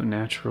waistcoat?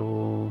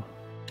 Natural.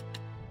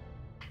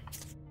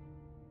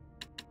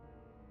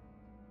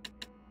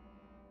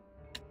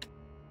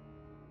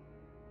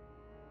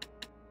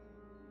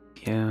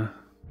 Yeah.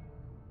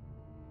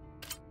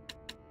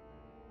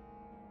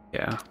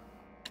 Yeah.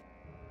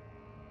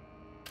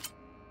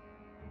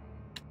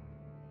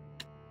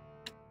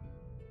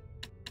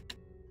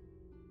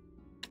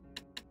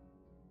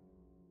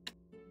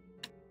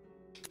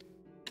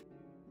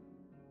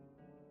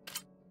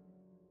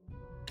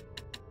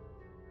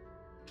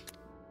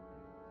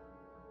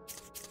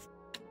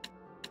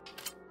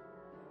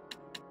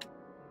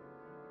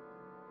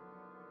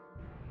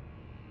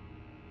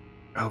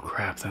 Oh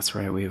crap, that's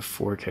right, we have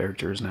 4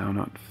 characters now,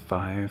 not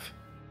 5.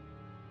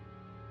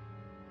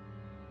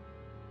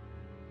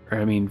 Or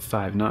I mean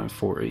 5, not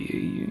 4.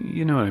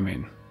 You know what I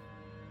mean.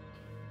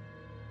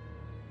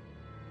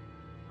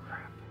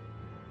 Crap.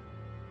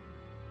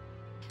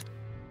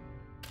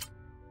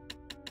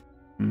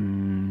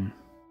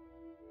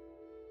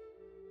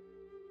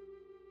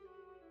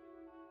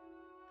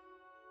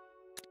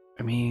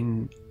 I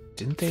mean,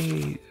 didn't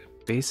they...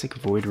 Basic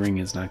Void Ring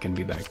is not going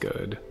to be that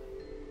good.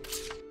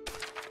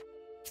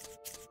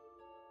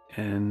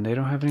 And they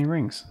don't have any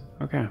rings.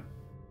 Okay.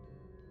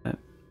 That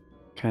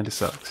kind of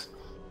sucks.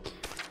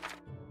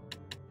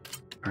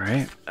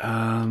 Alright,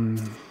 I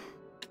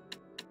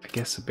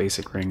guess a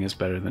basic ring is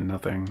better than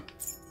nothing.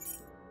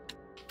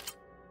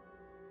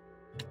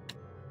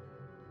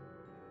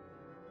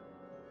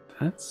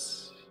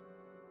 That's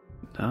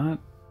not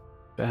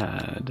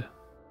bad.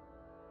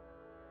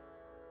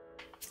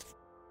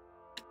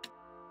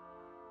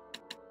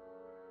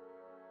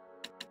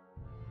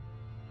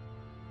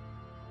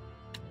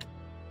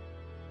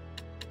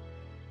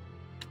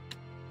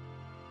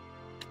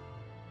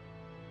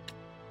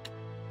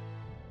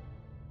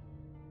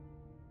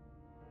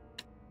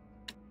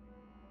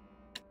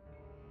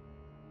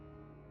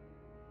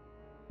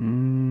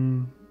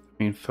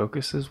 I mean,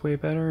 focus is way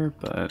better,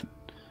 but...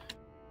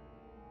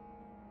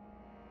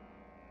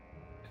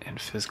 And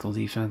physical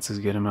defense is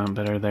a good amount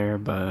better there,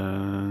 but...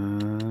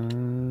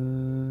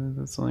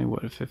 That's only,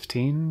 what,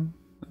 15?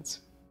 That's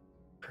a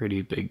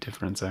pretty big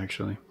difference,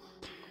 actually.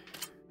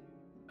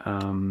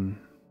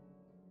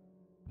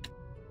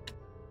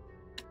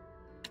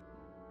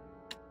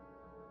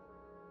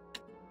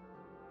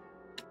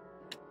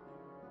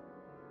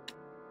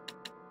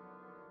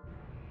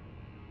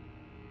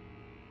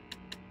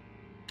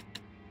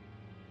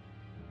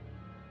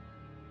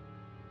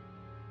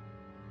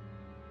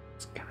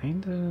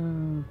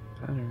 Kinda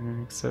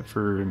better, except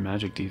for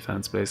magic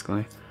defense,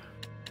 basically.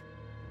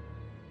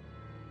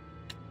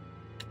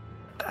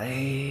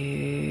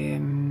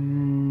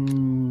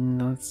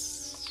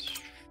 Let's...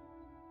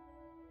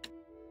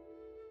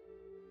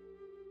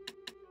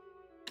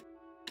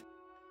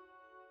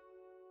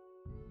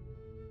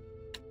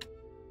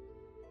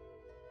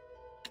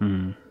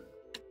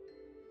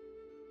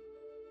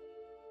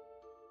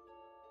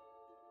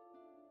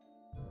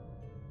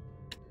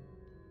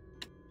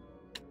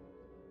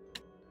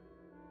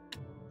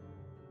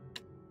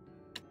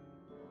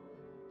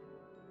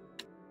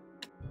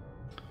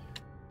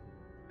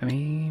 I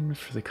mean,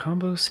 for the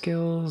combo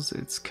skills,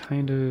 it's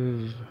kind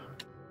of...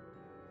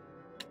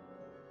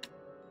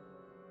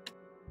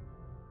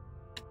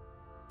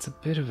 It's a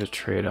bit of a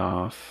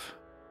trade-off.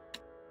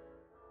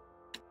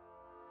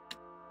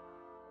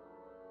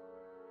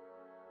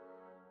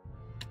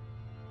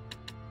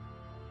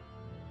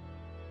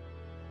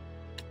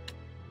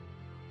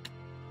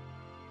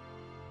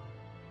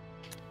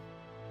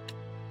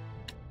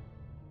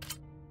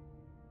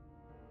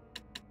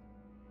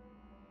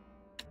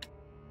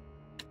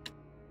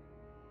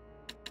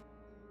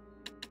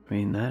 I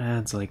mean, that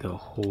adds like a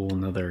whole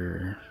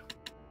nother...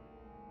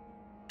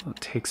 Well, it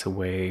takes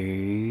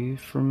away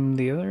from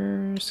the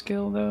other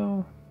skill,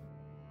 though.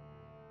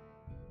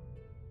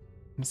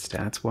 And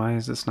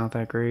stats-wise, it's not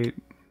that great.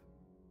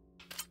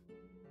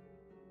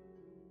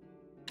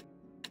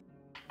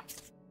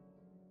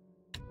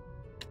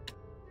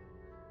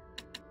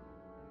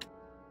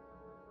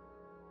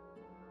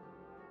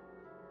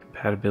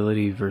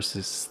 Compatibility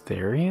versus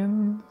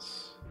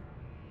Therians?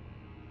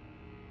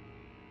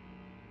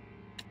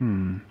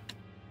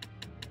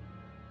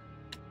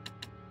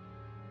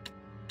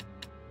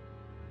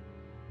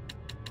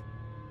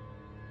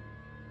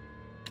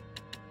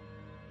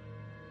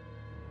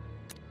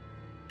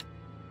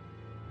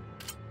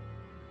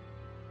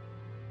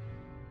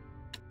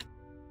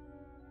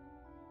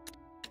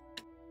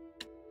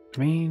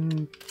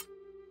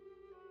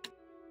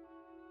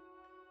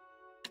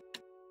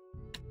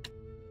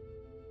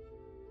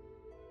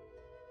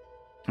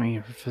 I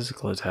mean, her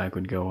physical attack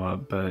would go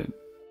up, but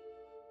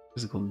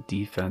physical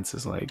defense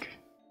is like...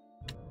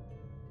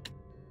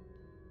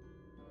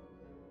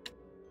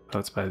 Oh,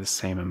 it's by the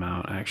same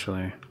amount,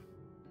 actually.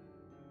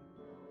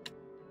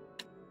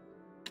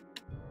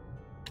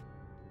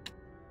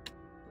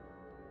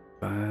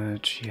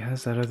 But she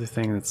has that other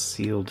thing that's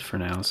sealed for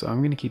now, so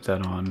I'm gonna keep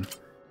that on.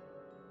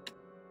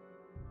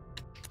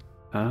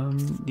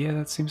 Yeah,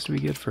 that seems to be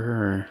good for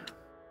her.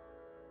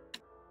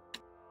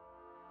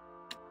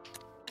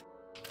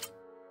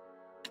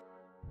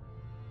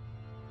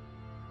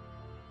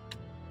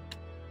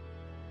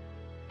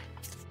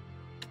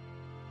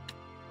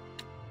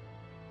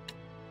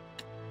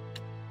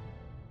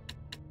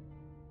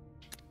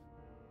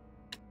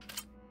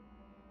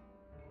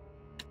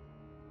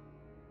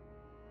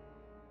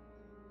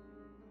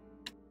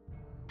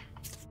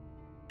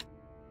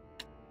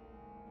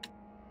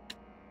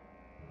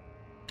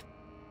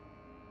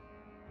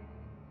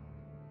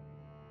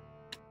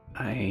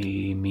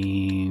 I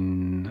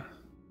mean,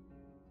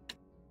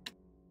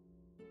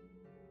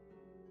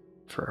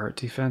 for art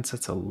defense,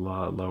 it's a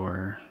lot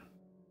lower.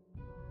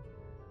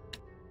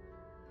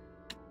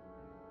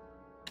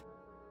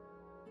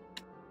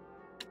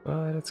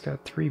 But it's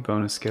got 3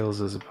 bonus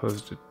skills as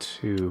opposed to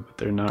 2, but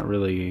they're not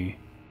really...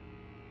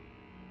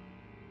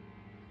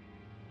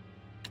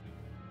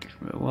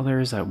 Well, there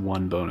is that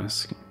 1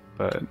 bonus,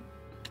 but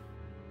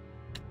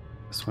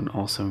this one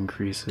also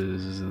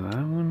increases that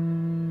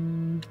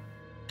one.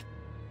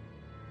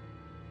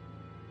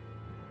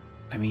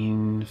 I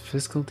mean,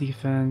 physical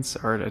defense,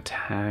 art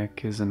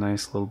attack is a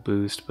nice little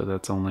boost, but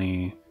that's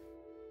only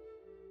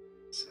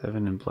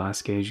 7, and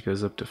blast gauge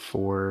goes up to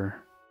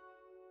 4.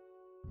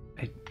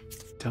 I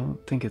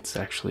don't think it's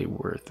actually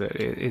worth it.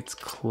 It's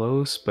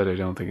close, but I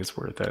don't think it's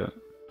worth it.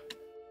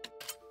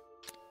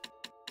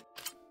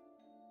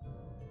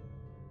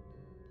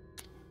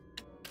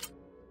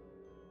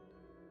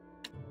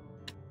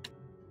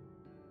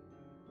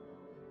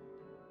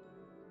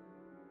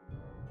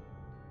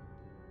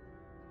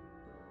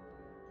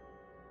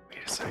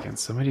 second.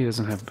 Somebody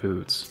doesn't have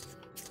boots.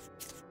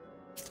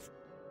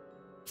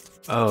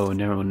 Oh,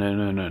 no.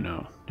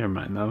 Never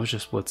mind. That was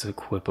just what's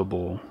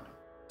equipable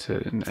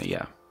to... No,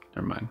 yeah,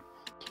 never mind.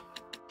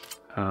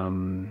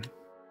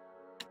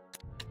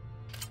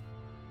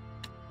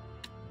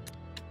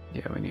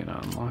 Yeah, we need to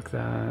unlock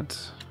that.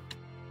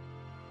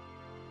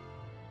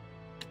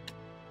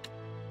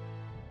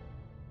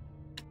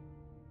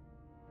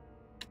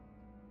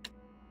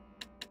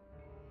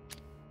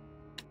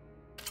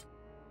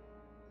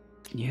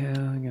 Yeah,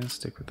 I'm gonna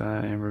stick with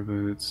that. Amber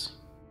boots.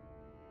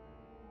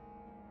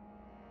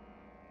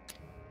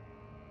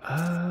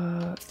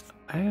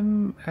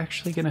 I'm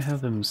actually gonna have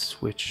them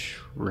switch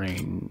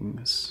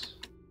rings.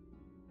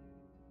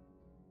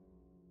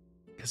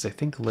 Because I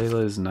think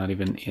Layla is not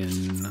even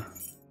in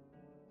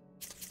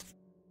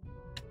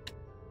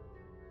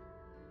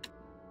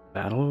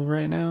battle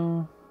right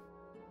now.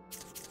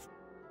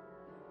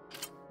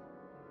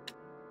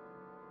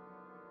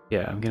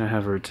 Yeah, I'm gonna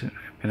have her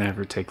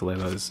take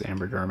Layla's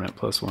Amber Garment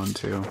 +1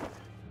 too.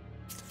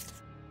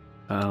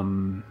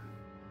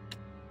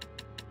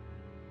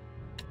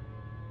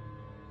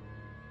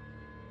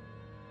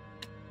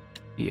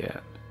 Yeah,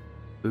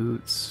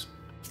 boots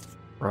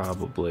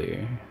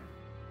probably.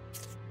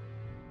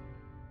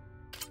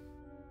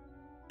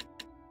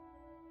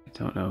 I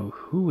don't know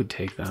who would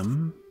take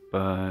them,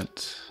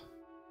 but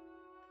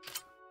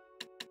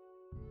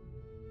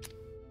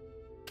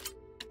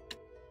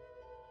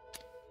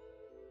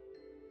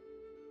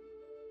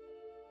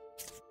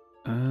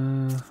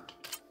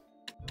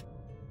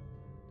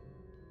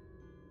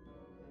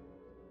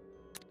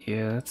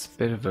yeah, that's a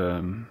bit of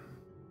a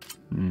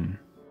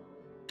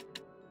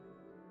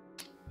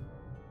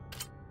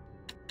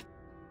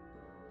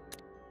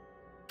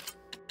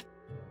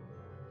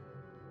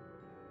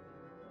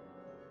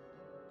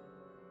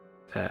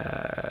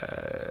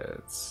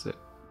That's a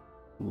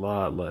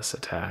lot less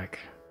attack.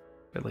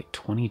 At like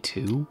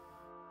 22?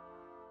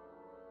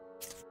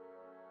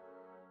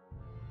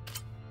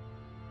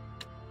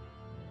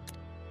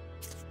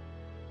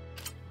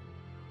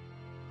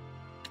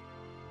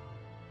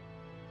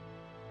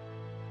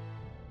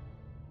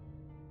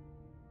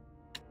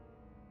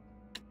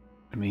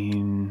 I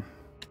mean...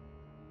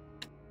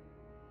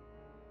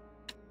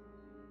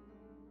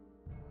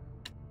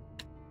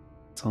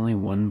 It's only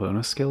one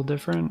bonus skill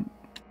different?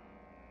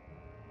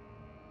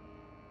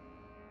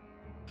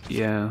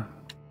 Yeah.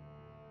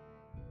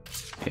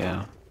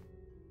 Yeah.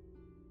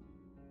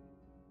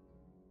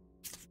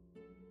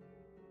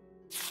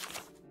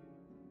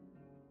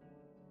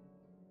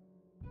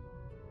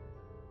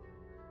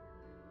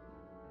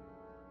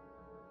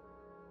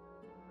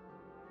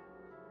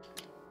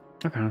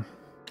 Okay.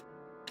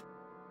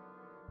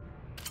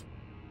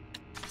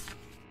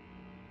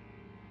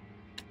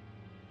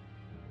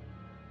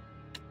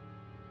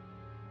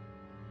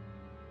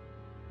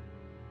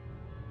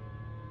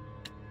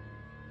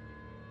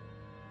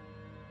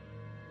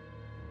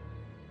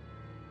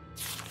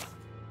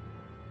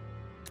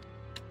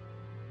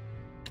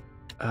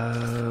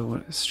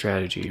 What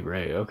strategy,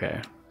 right,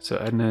 okay. So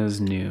Edna is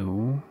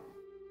new.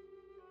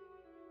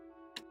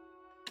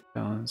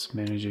 Balance,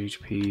 manage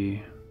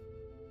HP.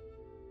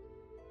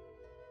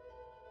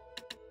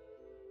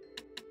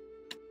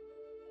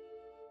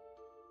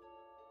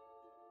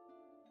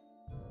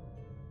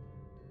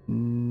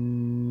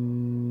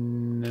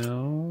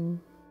 No.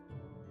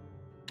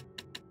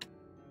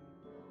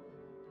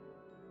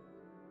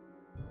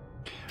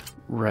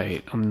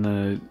 Right, on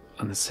the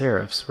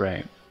Seraphs,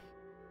 right.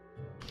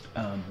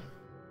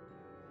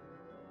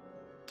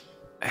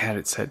 I had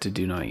it set to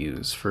do not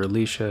use. For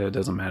Alicia, it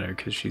doesn't matter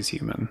because she's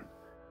human.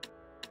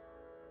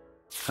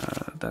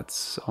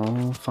 That's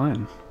all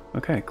fine.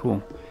 Okay,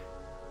 cool.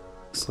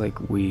 Looks like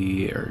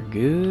we are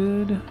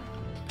good.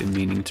 Been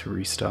meaning to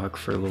restock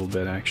for a little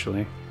bit,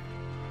 actually.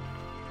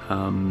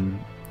 Do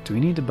we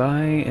need to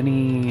buy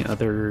any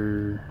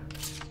other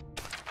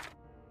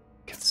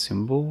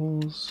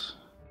consumables?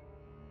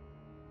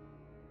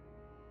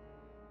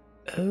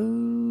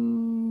 Oh,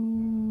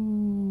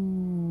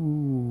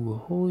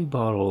 holy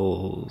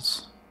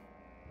bottles.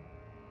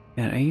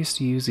 Man, I used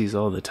to use these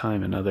all the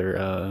time in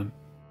other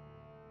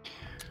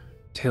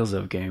Tales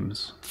of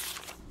games.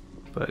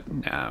 But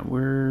nah,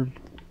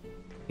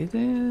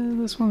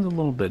 this one's a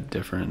little bit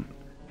different.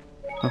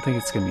 I don't think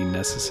it's gonna be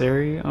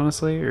necessary,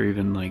 honestly, or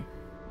even like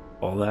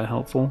all that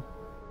helpful.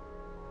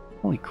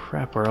 Holy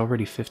crap, we're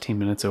already 15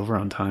 minutes over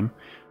on time.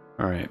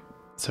 Alright,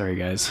 sorry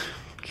guys.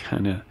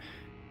 Kinda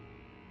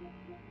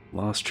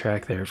lost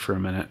track there for a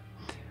minute.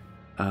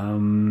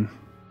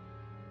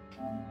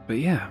 But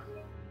yeah.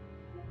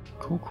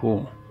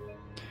 Cool.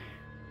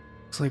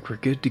 Looks like we're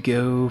good to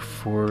go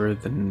for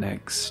the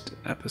next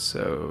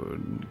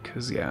episode.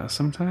 Because, yeah,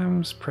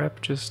 sometimes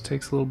prep just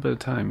takes a little bit of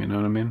time, you know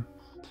what I mean?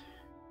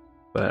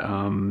 But,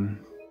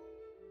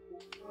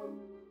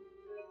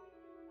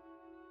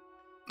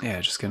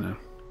 yeah, just gonna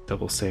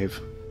double save.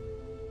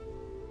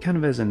 Kind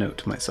of as a note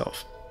to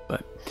myself.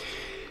 But,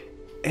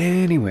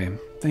 anyway,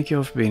 thank you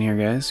all for being here,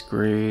 guys.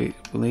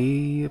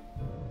 Greatly...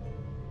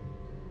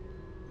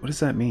 What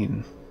does that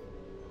mean?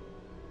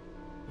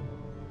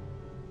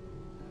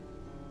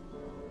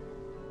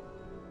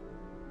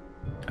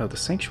 Oh, the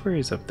sanctuary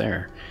is up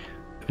there.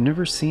 I've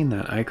never seen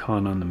that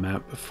icon on the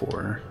map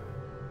before.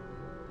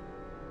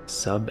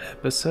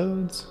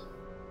 Sub-episodes?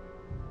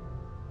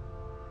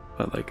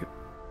 What, like a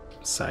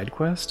side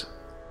quest?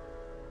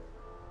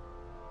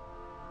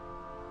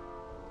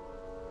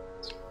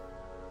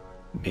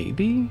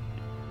 Maybe?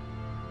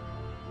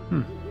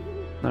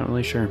 Not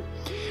really sure.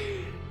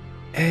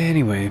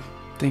 Anyway,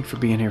 thanks for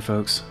being here,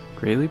 folks.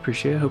 Greatly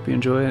appreciate it. Hope you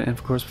enjoy it. And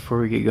of course,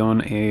 before we get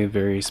going, a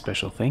very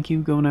special thank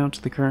you going out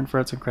to the current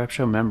Farts and Crap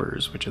Show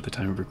members, which at the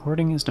time of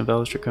recording is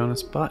Novellas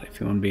Draconis. But if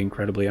you want to be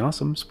incredibly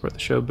awesome, support the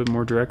show a bit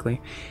more directly,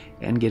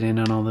 and get in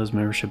on all those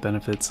membership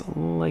benefits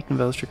like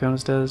Novellas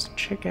Draconis does,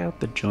 check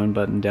out the join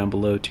button down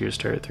below. Tier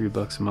start at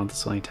 $3 a month.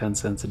 It's only 10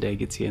 cents a day.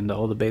 Gets you into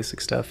all the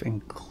basic stuff,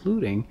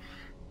 including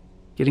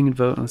getting a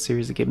vote on the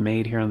series that get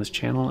made here on this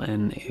channel.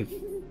 And if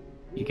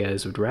you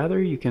guys would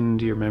rather, you can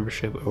do your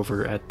membership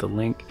over at the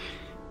link,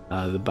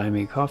 the Buy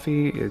Me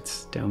Coffee.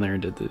 It's down there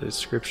in the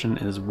description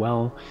as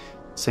well.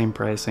 Same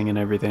pricing and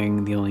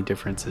everything. The only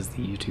difference is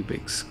the YouTube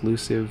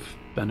exclusive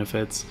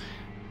benefits,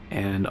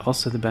 and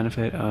also the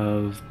benefit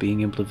of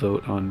being able to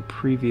vote on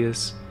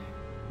previous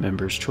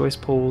members' choice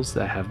polls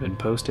that have been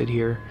posted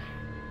here.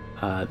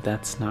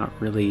 That's not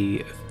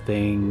really a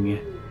thing.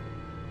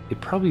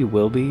 It probably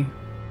will be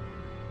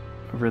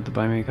over at the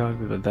Buy Me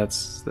Coffee, but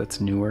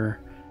that's newer.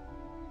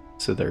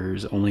 So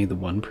there's only the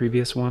one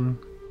previous one.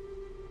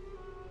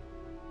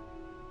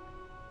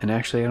 And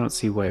actually, I don't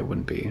see why it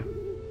wouldn't be.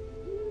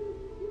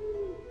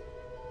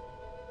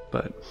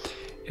 But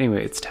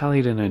anyway, it's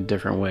tallied in a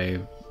different way.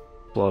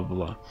 Blah, blah,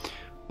 blah.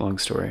 Long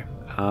story.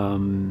 But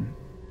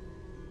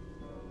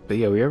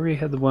yeah, we already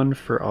had the one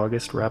for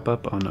August wrap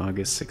up on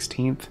August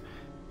 16th.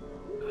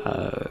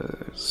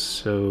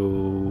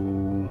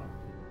 So...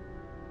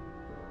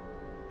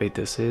 Wait,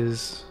 this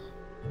is...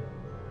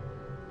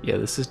 Yeah,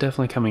 this is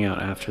definitely coming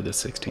out after the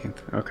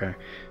 16th. Okay.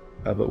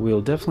 But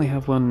we'll definitely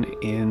have one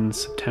in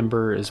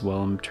September as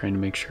well. I'm trying to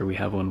make sure we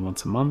have one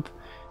once a month.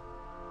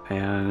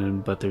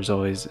 But there's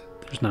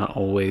not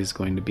always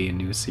going to be a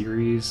new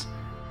series.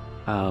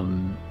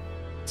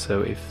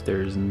 So if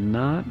there's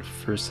not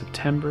for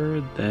September,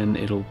 then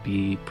it'll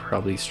be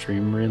probably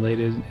stream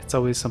related. It's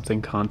always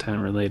something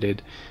content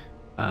related.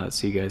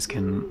 So you guys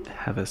can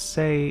have a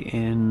say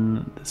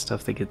in the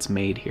stuff that gets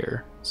made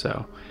here.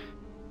 So,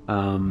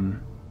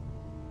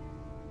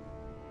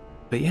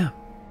 but yeah,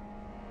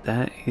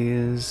 that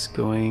is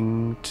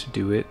going to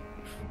do it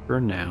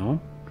for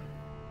now,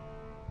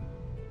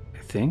 I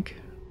think.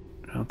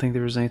 I don't think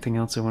there was anything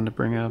else I wanted to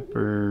bring up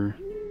or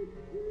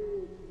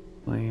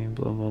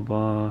blah blah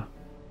blah.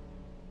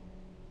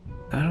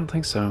 I don't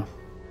think so.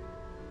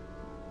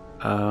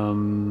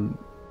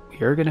 We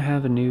are gonna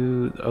have a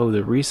new,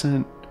 the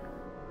recent,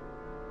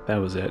 that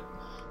was it.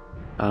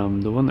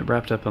 The one that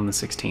wrapped up on the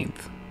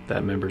 16th,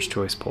 that members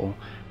choice poll.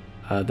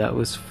 That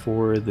was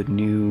for the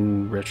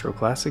new Retro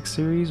Classic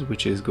series,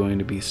 which is going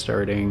to be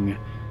starting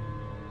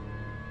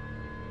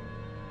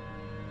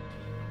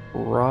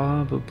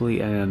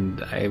probably,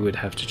 and I would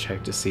have to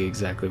check to see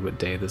exactly what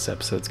day this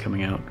episode's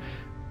coming out.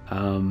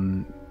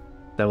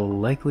 That will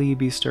likely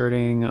be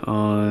starting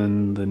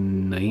on the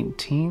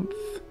 19th,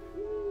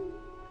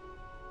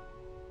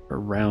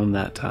 around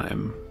that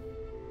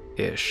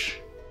time-ish.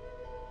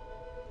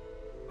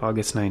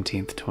 August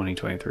 19th,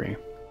 2023.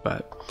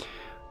 But,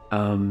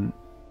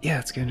 yeah,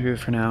 it's gonna do it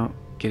for now.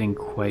 Getting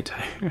quite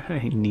tired.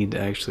 I need to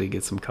actually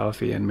get some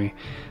coffee in me.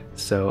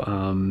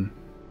 So,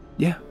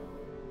 yeah.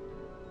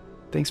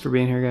 Thanks for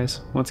being here,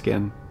 guys. Once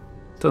again,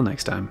 till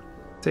next time,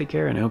 take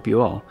care, and I hope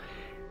you all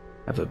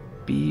have a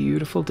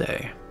beautiful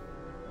day.